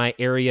in my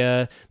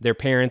area. Their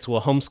parents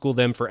will homeschool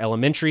them for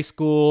elementary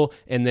school,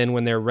 and then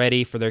when they're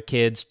ready for their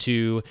kids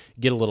to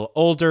get a little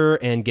older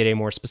and get a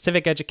more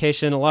specific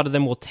education, a lot of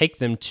them will take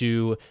them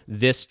to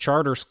this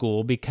charter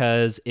school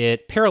because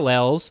it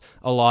parallels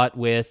a lot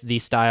with the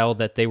style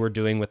that they were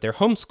doing with their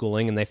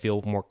homeschooling, and they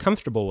feel more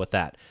comfortable with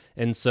that.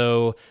 And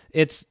so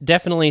it's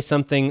definitely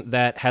something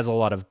that has a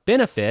lot of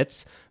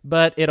benefits,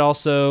 but it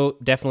also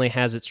definitely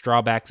has its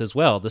drawbacks as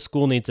well. The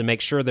school needs to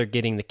make sure they're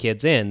getting the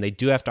kids in. They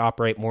do have to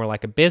operate more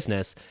like a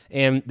business,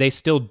 and they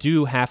still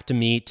do have to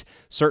meet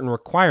certain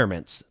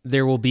requirements.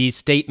 There will be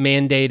state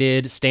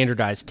mandated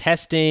standardized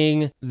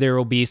testing. There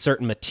will be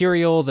certain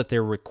material that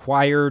they're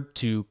required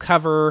to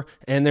cover.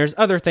 And there's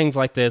other things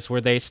like this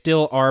where they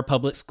still are a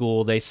public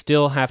school. They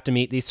still have to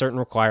meet these certain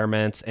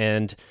requirements,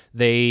 and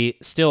they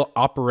still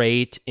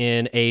operate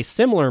in a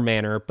similar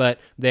manner, but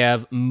they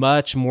have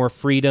much more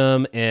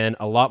freedom and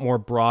a lot more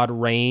broad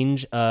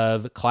range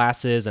of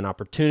classes and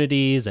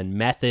opportunities and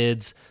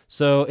methods.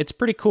 So it's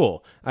pretty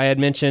cool. I had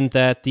mentioned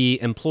that the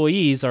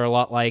employees are a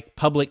lot like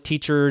public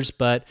teachers,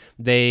 but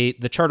the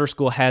charter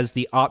school has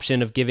the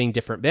option of giving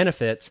different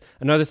benefits.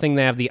 Another thing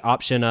they have the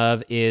option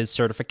of is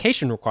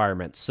certification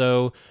requirements.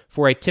 So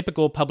for a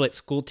typical public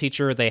school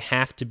teacher, they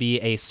have to be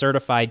a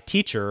certified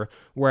teacher,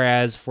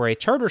 whereas for a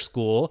charter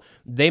school,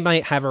 they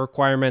might have a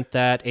requirement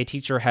that a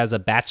teacher has a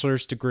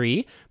bachelor's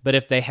degree, but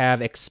if they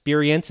have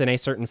experience in a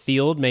certain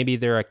field, maybe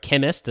they're a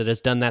chemist that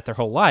has done that their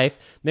whole life,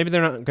 maybe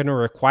they're not going to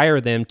require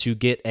them to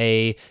get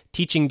a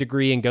teaching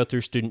degree and go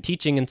through student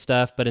teaching and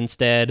stuff, but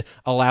instead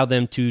allow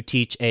them to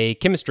teach a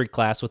chemistry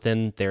class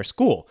within their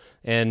school.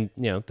 And,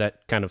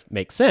 that kind of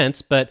makes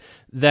sense, but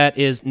that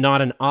is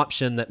not an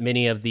option that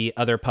many of the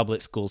other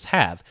public schools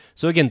have.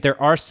 So again, there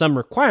are some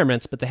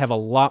requirements, but they have a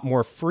lot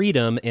more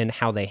freedom in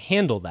how they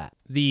handle that.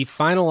 The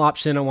final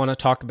option I want to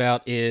talk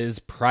about is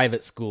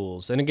private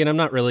schools. And again, I'm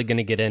not really going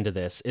to get into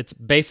this. It's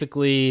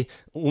basically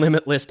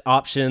limitless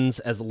options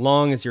as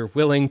long as you're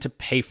willing to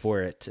pay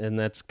for it. And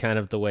that's kind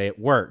of the way it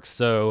works.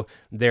 So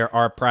there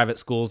are private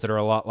schools that are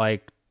a lot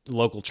like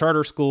local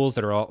charter schools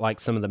that are all like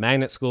some of the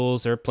magnet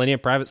schools. There are plenty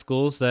of private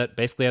schools that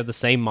basically have the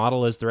same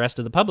model as the rest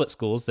of the public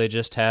schools. They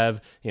just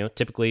have,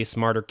 typically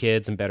smarter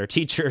kids and better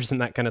teachers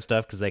and that kind of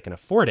stuff because they can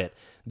afford it.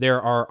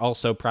 There are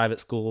also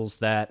private schools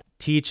that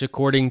teach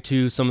according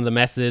to some of the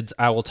methods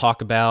I will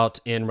talk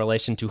about in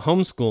relation to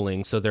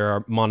homeschooling. So there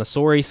are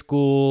Montessori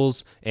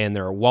schools and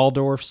there are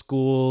Waldorf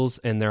schools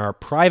and there are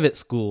private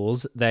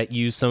schools that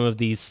use some of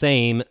these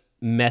same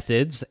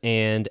methods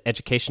and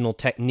educational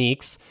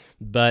techniques,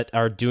 but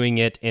are doing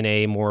it in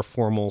a more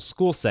formal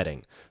school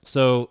setting.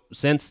 So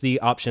since the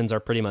options are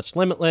pretty much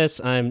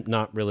limitless, I'm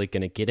not really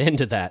going to get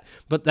into that,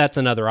 but that's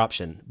another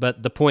option.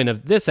 But the point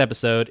of this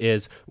episode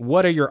is,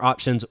 what are your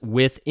options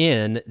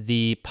within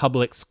the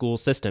public school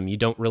system? You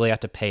don't really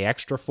have to pay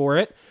extra for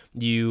it.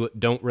 You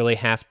don't really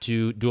have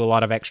to do a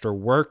lot of extra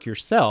work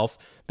yourself.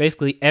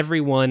 Basically,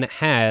 everyone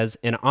has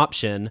an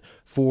option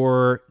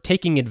for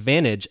taking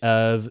advantage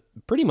of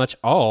pretty much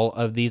all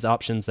of these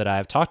options that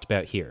I've talked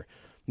about here.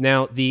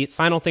 Now, the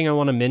final thing I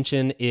want to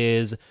mention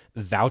is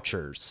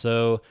vouchers.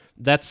 So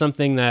that's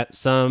something that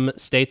some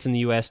states in the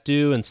U.S.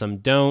 do and some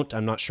don't.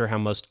 I'm not sure how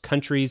most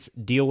countries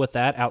deal with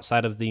that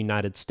outside of the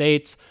United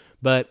States,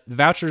 but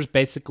vouchers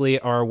basically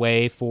are a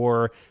way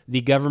for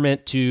the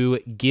government to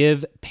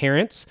give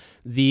parents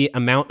the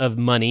amount of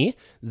money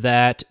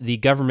that the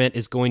government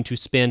is going to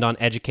spend on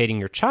educating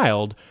your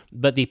child,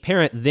 but the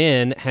parent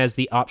then has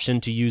the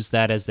option to use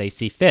that as they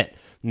see fit.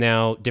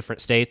 Now,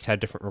 different states have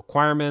different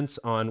requirements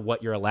on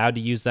what you're allowed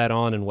to use that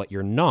on and what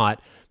you're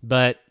not,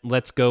 but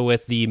let's go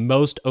with the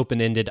most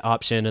open-ended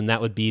option, and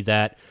that would be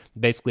that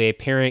basically a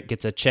parent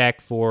gets a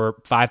check for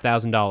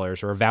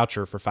 $5,000 or a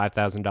voucher for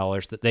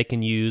 $5,000 that they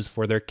can use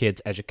for their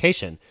kid's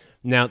education.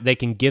 Now, they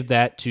can give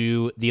that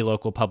to the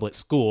local public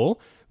school,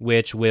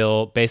 which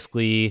will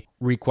basically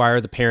require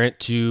the parent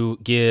to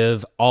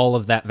give all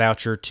of that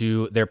voucher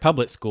to their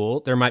public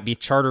school. There might be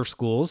charter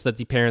schools that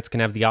the parents can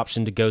have the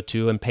option to go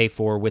to and pay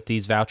for with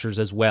these vouchers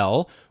as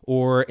well.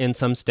 Or in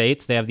some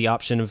states, they have the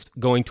option of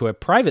going to a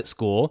private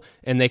school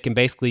and they can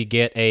basically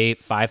get a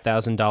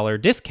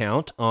 $5,000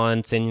 discount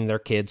on sending their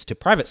kids to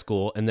private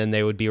school. And then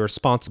they would be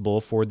responsible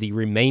for the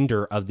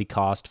remainder of the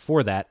cost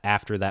for that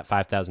after that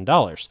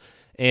 $5,000.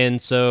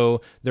 And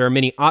so there are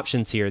many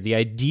options here. The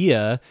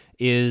idea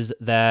is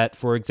that,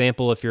 for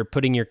example, if you're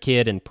putting your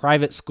kid in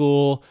private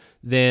school,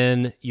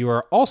 then you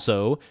are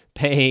also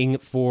paying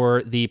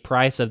for the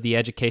price of the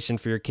education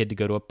for your kid to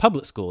go to a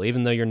public school.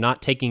 Even though you're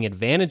not taking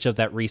advantage of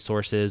that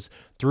resources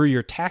through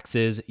your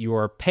taxes, you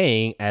are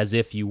paying as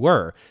if you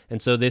were.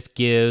 And so this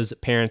gives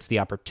parents the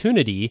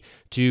opportunity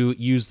to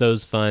use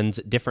those funds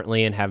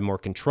differently and have more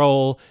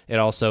control. It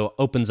also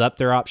opens up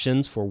their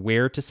options for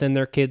where to send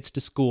their kids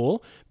to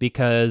school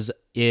because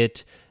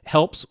it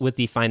helps with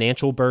the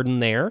financial burden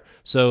there.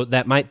 So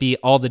that might be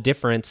all the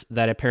difference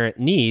that a parent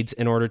needs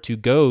in order to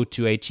go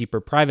to a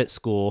cheaper private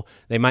school.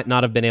 They might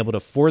not have been able to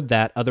afford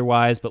that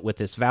otherwise, but with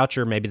this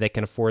voucher, maybe they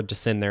can afford to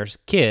send their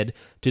kid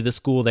to the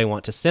school they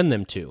want to send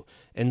them to.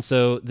 And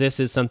so this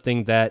is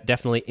something that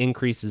definitely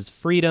increases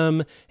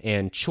freedom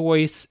and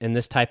choice and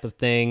this type of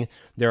thing.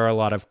 There are a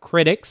lot of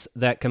critics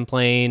that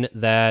complain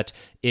that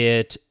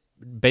it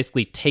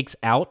basically takes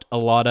out a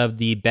lot of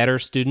the better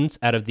students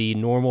out of the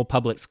normal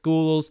public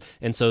schools,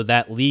 and so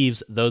that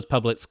leaves those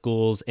public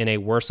schools in a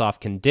worse off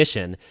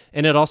condition.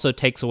 And it also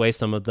takes away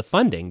some of the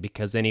funding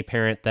because any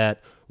parent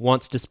that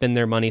wants to spend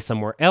their money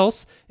somewhere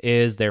else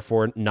is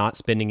therefore not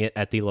spending it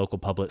at the local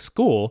public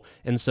school.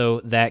 And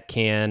so that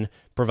can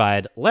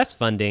provide less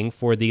funding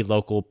for the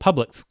local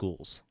public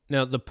schools.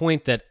 Now, the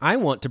point that I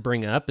want to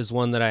bring up is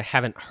one that I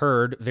haven't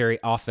heard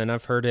very often.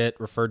 I've heard it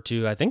referred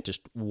to, I think,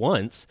 just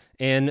once,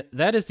 and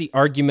that is the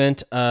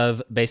argument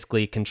of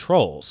basically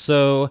control.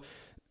 So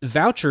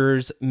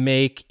vouchers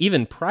make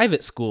even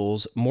private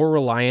schools more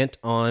reliant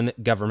on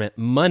government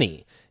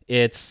money.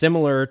 It's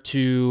similar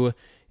to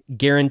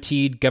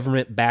guaranteed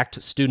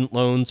government-backed student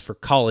loans for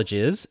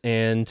colleges,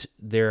 and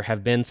there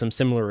have been some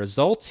similar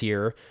results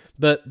here.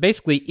 But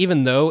basically,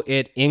 even though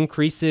it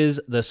increases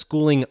the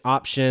schooling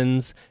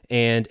options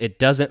and it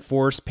doesn't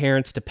force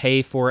parents to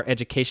pay for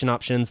education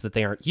options that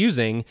they aren't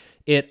using,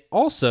 it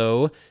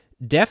also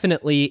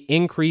definitely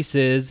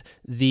increases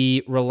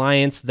the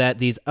reliance that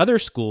these other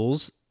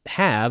schools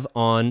have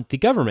on the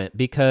government,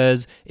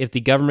 because if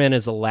the government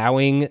is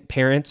allowing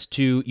parents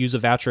to use a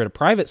voucher at a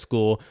private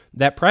school,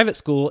 that private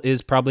school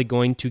is probably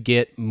going to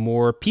get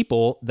more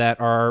people that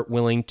are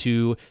willing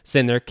to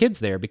send their kids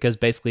there, because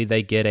basically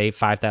they get a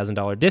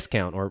 $5,000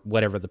 discount or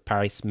whatever the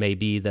price may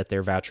be that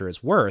their voucher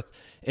is worth.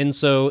 And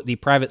so the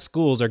private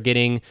schools are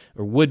getting,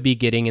 or would be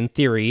getting in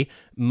theory,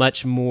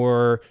 much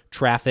more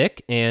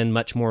traffic and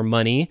much more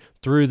money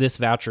through this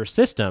voucher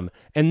system.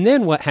 And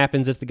then what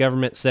happens if the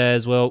government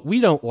says, well, we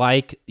don't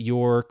like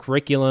your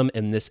curriculum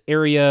in this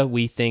area,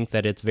 we think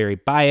that it's very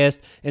biased,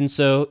 and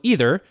so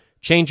either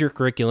change your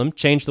curriculum,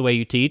 change the way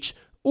you teach,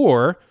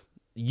 or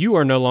you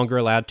are no longer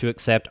allowed to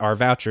accept our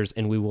vouchers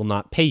and we will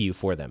not pay you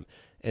for them.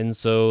 And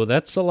so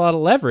that's a lot of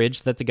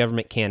leverage that the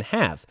government can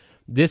have.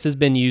 This has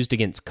been used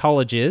against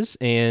colleges,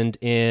 and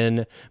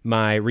in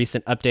my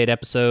recent update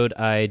episode,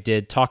 I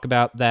did talk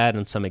about that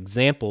and some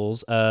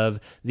examples of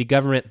the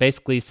government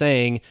basically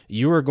saying,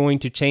 you are going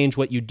to change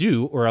what you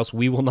do or else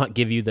we will not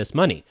give you this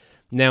money.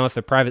 Now, if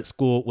a private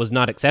school was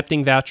not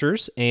accepting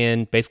vouchers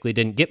and basically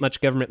didn't get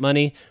much government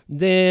money,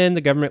 then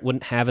the government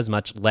wouldn't have as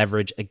much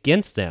leverage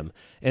against them.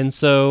 And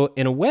so,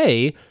 in a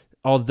way,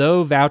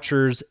 although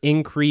vouchers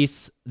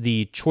increase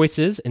the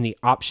choices and the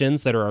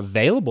options that are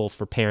available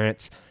for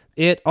parents,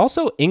 it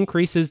also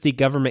increases the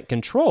government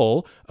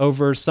control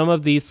over some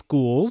of these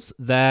schools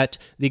that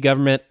the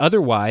government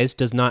otherwise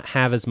does not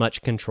have as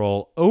much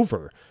control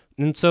over.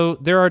 And so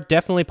there are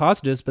definitely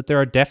positives, but there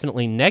are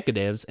definitely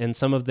negatives, and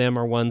some of them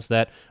are ones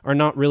that are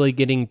not really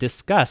getting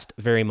discussed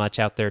very much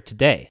out there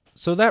today.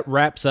 So that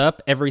wraps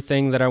up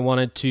everything that I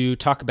wanted to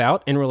talk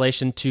about in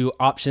relation to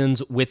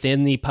options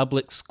within the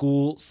public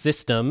school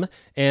system,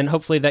 and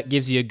hopefully that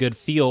gives you a good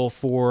feel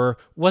for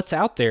what's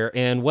out there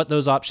and what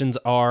those options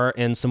are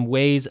and some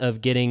ways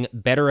of getting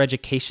better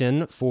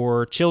education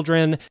for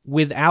children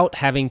without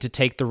having to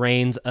take the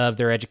reins of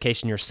their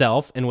education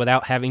yourself and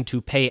without having to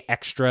pay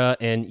extra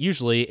and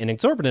usually an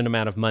exorbitant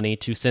amount of money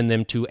to send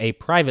them to a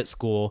private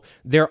school.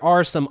 There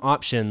are some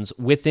options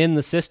within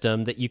the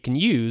system that you can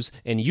use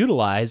and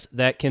utilize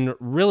that can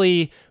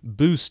really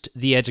boost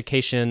the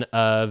education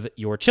of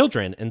your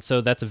children. And so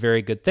that's a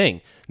very good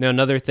thing. Now,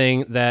 another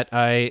thing that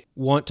I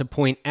want to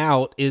point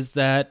out is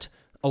that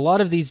a lot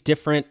of these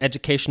different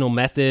educational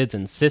methods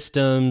and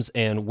systems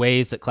and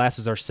ways that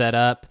classes are set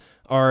up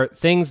are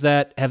things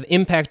that have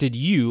impacted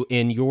you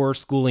in your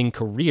schooling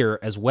career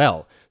as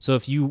well. So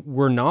if you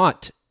were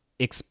not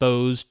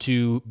exposed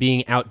to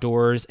being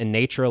outdoors and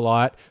nature a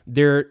lot,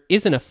 there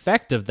is an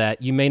effect of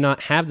that. You may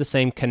not have the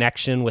same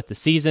connection with the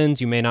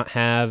seasons, you may not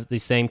have the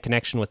same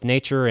connection with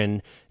nature,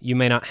 and you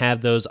may not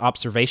have those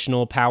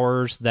observational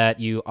powers that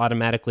you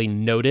automatically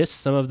notice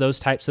some of those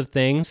types of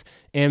things,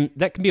 and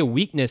that can be a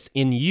weakness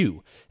in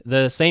you.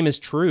 The same is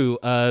true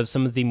of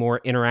some of the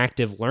more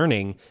interactive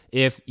learning.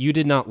 If you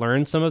did not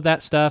learn some of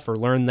that stuff or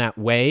learn that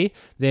way,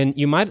 then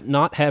you might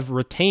not have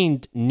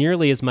retained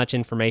nearly as much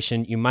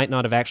information. You might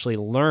not have actually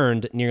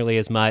learned nearly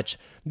as much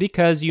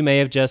because you may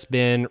have just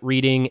been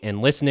reading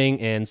and listening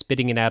and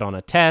spitting it out on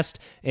a test,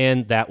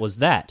 and that was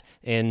that,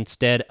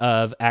 instead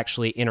of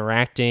actually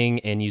interacting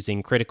and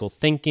using critical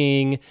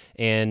thinking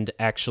and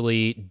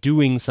actually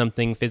doing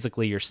something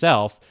physically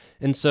yourself.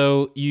 And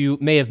so you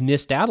may have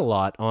missed out a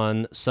lot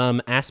on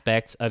some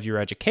aspects of your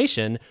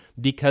education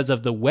because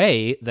of the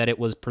way that it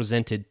was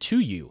presented to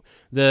you.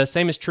 The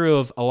same is true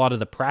of a lot of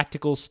the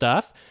practical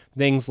stuff,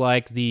 things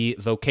like the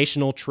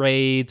vocational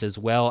trades, as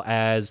well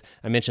as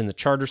I mentioned the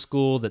charter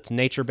school that's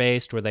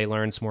nature-based, where they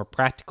learn some more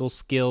practical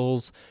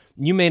skills.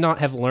 You may not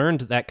have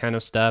learned that kind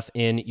of stuff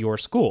in your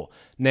school.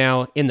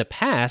 Now, in the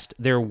past,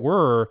 there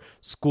were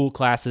school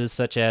classes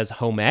such as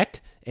home ec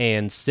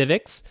and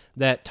civics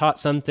that taught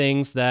some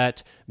things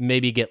that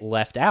maybe get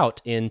left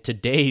out in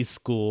today's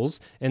schools.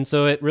 And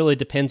so it really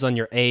depends on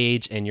your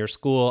age and your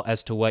school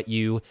as to what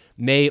you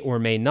may or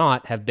may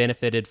not have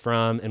benefited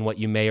from and what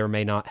you may or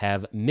may not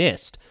have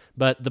missed.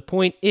 But the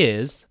point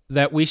is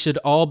that we should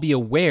all be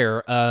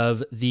aware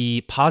of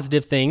the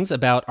positive things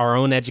about our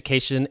own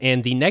education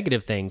and the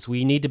negative things.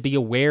 We need to be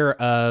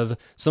aware of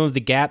some of the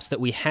gaps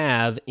that we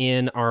have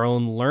in our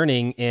own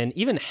learning and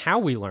even how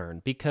we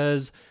learn,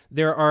 because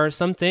there are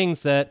some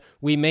things that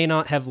we may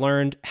not have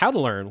learned how to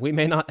learn. We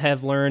may not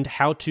have learned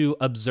how to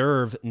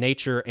observe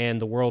nature and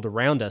the world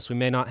around us. We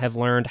may not have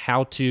learned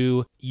how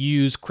to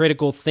use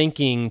critical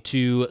thinking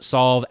to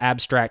solve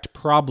abstract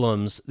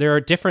problems. There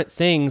are different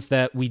things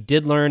that we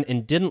did learn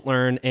and didn't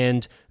learn,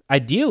 and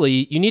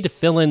ideally, you need to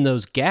fill in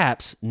those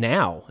gaps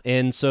now.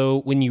 And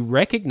so when you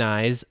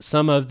recognize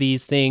some of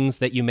these things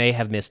that you may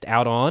have missed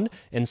out on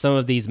and some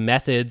of these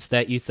methods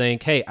that you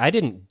think, hey, I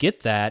didn't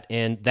get that,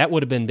 and that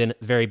would have been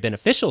very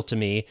beneficial to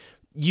me,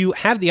 you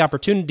have the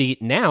opportunity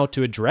now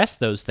to address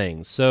those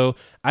things. So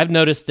I've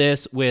noticed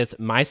this with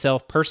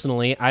myself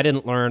personally. I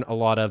didn't learn a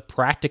lot of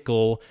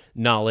practical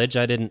knowledge.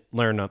 I didn't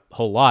learn a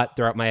whole lot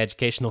throughout my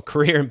educational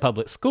career in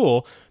public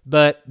school,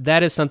 but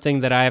that is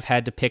something that I have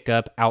had to pick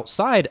up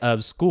outside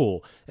of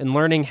school, and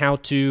learning how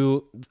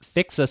to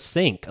fix a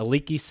sink, a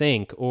leaky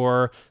sink,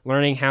 or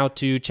learning how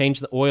to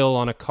change the oil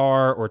on a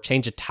car or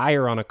change a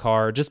tire on a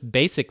car, just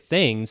basic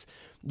things.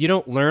 You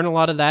don't learn a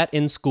lot of that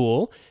in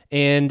school,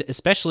 and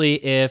especially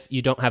if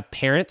you don't have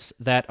parents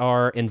that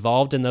are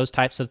involved in those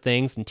types of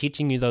things and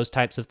teaching you those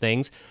types of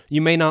things,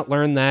 you may not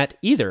learn that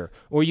either.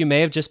 Or you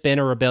may have just been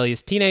a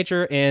rebellious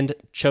teenager and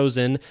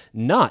chosen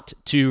not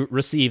to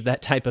receive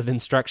that type of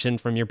instruction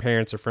from your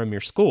parents or from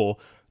your school.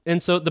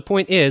 And so the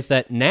point is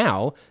that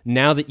now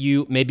that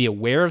you may be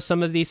aware of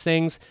some of these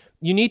things,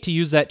 you need to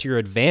use that to your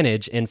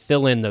advantage and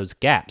fill in those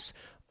gaps.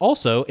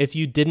 Also, if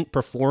you didn't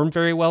perform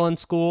very well in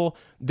school,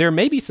 there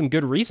may be some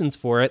good reasons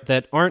for it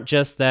that aren't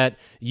just that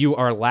you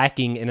are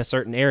lacking in a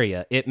certain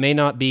area. It may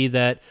not be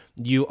that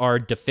you are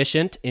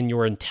deficient in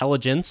your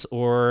intelligence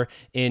or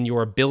in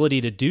your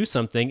ability to do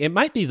something. It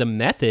might be the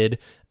method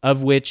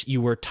of which you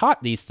were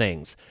taught these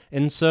things.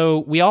 And so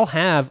we all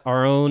have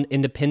our own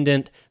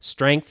independent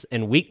strengths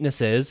and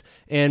weaknesses,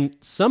 and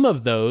some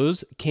of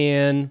those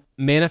can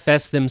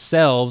manifest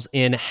themselves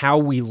in how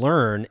we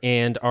learn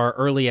and our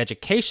early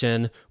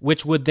education,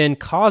 which would then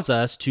cause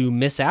us to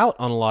miss out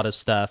on a lot of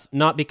stuff,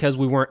 not because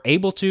we weren't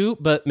able to,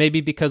 but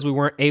maybe because we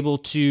weren't able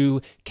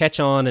to catch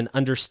on and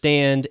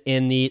understand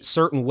in the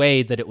certain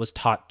way that it was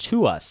taught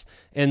to us.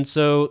 And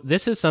so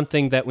this is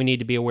something that we need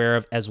to be aware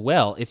of as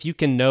well. If you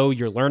can know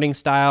your learning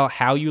style,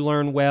 how you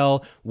learn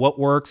well, what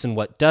works and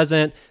what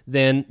doesn't,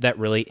 then that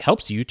really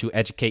helps you to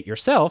educate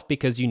yourself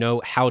because you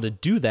know how to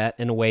do that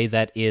in a way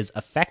that is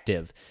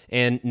effective.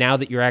 And now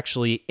that you're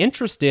actually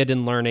interested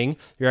in learning,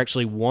 you're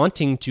actually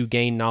wanting to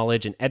gain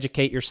knowledge and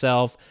educate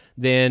yourself,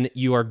 then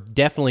you are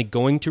definitely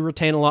going to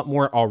retain a lot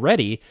more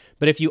already.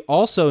 But if you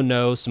also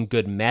know some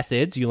good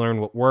methods, you learn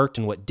what worked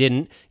and what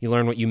didn't, you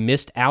learn what you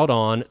missed out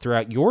on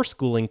throughout your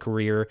schooling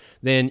career,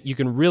 then you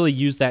can really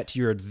use that to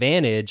your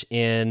advantage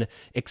in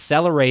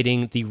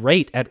accelerating the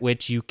rate at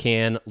which you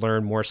can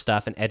learn more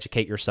stuff and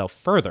educate yourself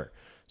further.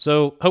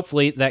 So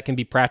hopefully that can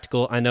be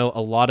practical. I know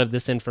a lot of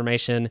this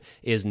information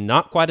is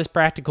not quite as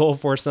practical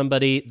for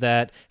somebody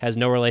that has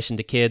no relation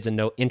to kids and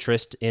no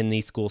interest in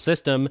the school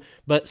system,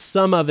 but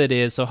some of it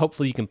is. So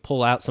hopefully you can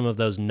pull out some of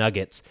those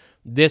nuggets.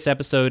 This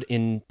episode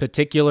in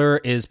particular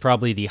is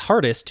probably the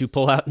hardest to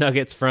pull out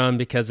nuggets from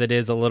because it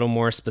is a little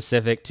more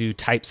specific to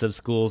types of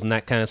schools and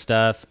that kind of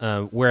stuff.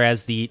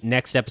 Whereas the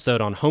next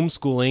episode on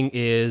homeschooling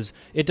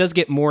it does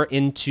get more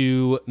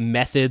into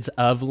methods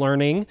of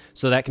learning,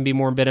 so that can be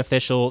more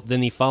beneficial. Then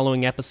the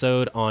following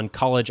episode on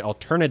college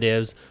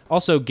alternatives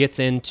also gets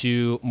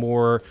into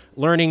more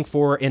learning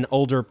for an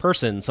older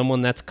person,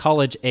 someone that's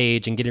college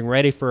age and getting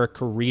ready for a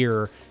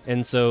career.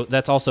 And so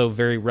that's also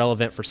very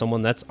relevant for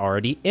someone that's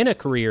already in a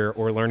career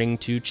or learning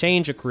to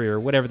change a career,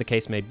 whatever the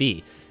case may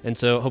be. And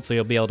so hopefully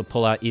you'll be able to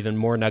pull out even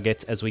more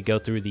nuggets as we go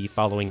through the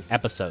following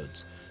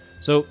episodes.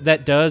 So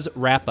that does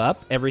wrap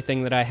up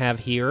everything that I have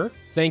here.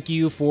 Thank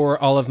you for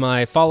all of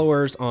my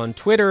followers on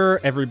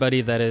Twitter, everybody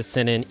that has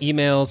sent in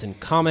emails and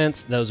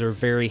comments. Those are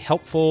very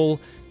helpful.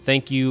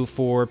 Thank you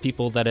for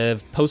people that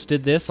have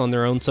posted this on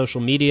their own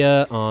social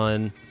media,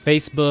 on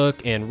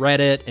Facebook and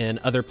Reddit and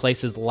other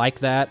places like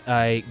that.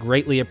 I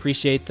greatly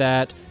appreciate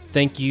that.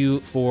 Thank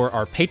you for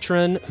our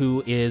patron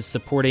who is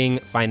supporting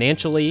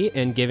financially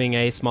and giving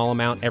a small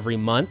amount every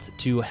month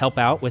to help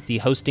out with the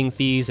hosting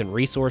fees and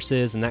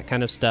resources and that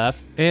kind of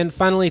stuff. And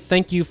finally,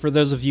 thank you for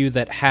those of you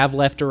that have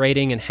left a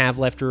rating and have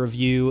left a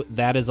review.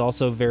 That is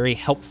also very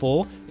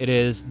helpful. It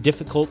is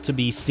difficult to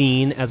be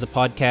seen as a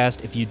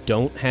podcast if you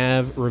don't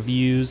have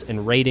reviews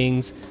and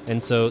ratings.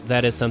 And so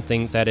that is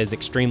something that is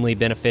extremely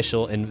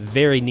beneficial and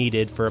very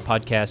needed for a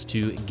podcast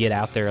to get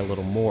out there a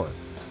little more.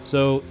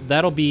 So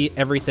that'll be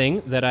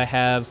everything that I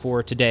have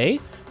for today.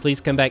 Please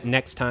come back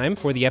next time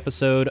for the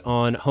episode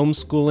on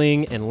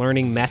homeschooling and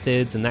learning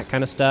methods and that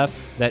kind of stuff.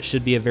 That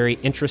should be a very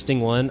interesting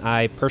one.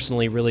 I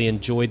personally really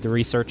enjoyed the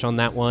research on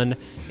that one.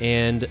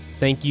 And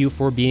thank you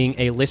for being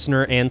a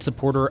listener and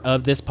supporter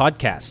of this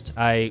podcast.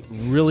 I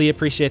really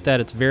appreciate that.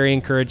 It's very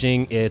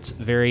encouraging. It's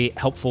very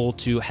helpful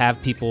to have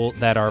people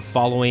that are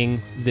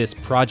following this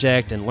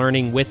project and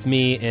learning with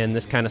me and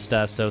this kind of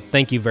stuff. So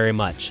thank you very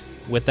much.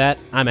 With that,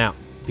 I'm out.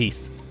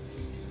 Peace.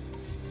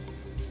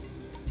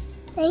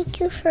 Thank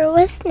you for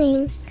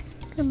listening.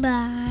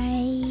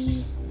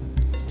 Goodbye.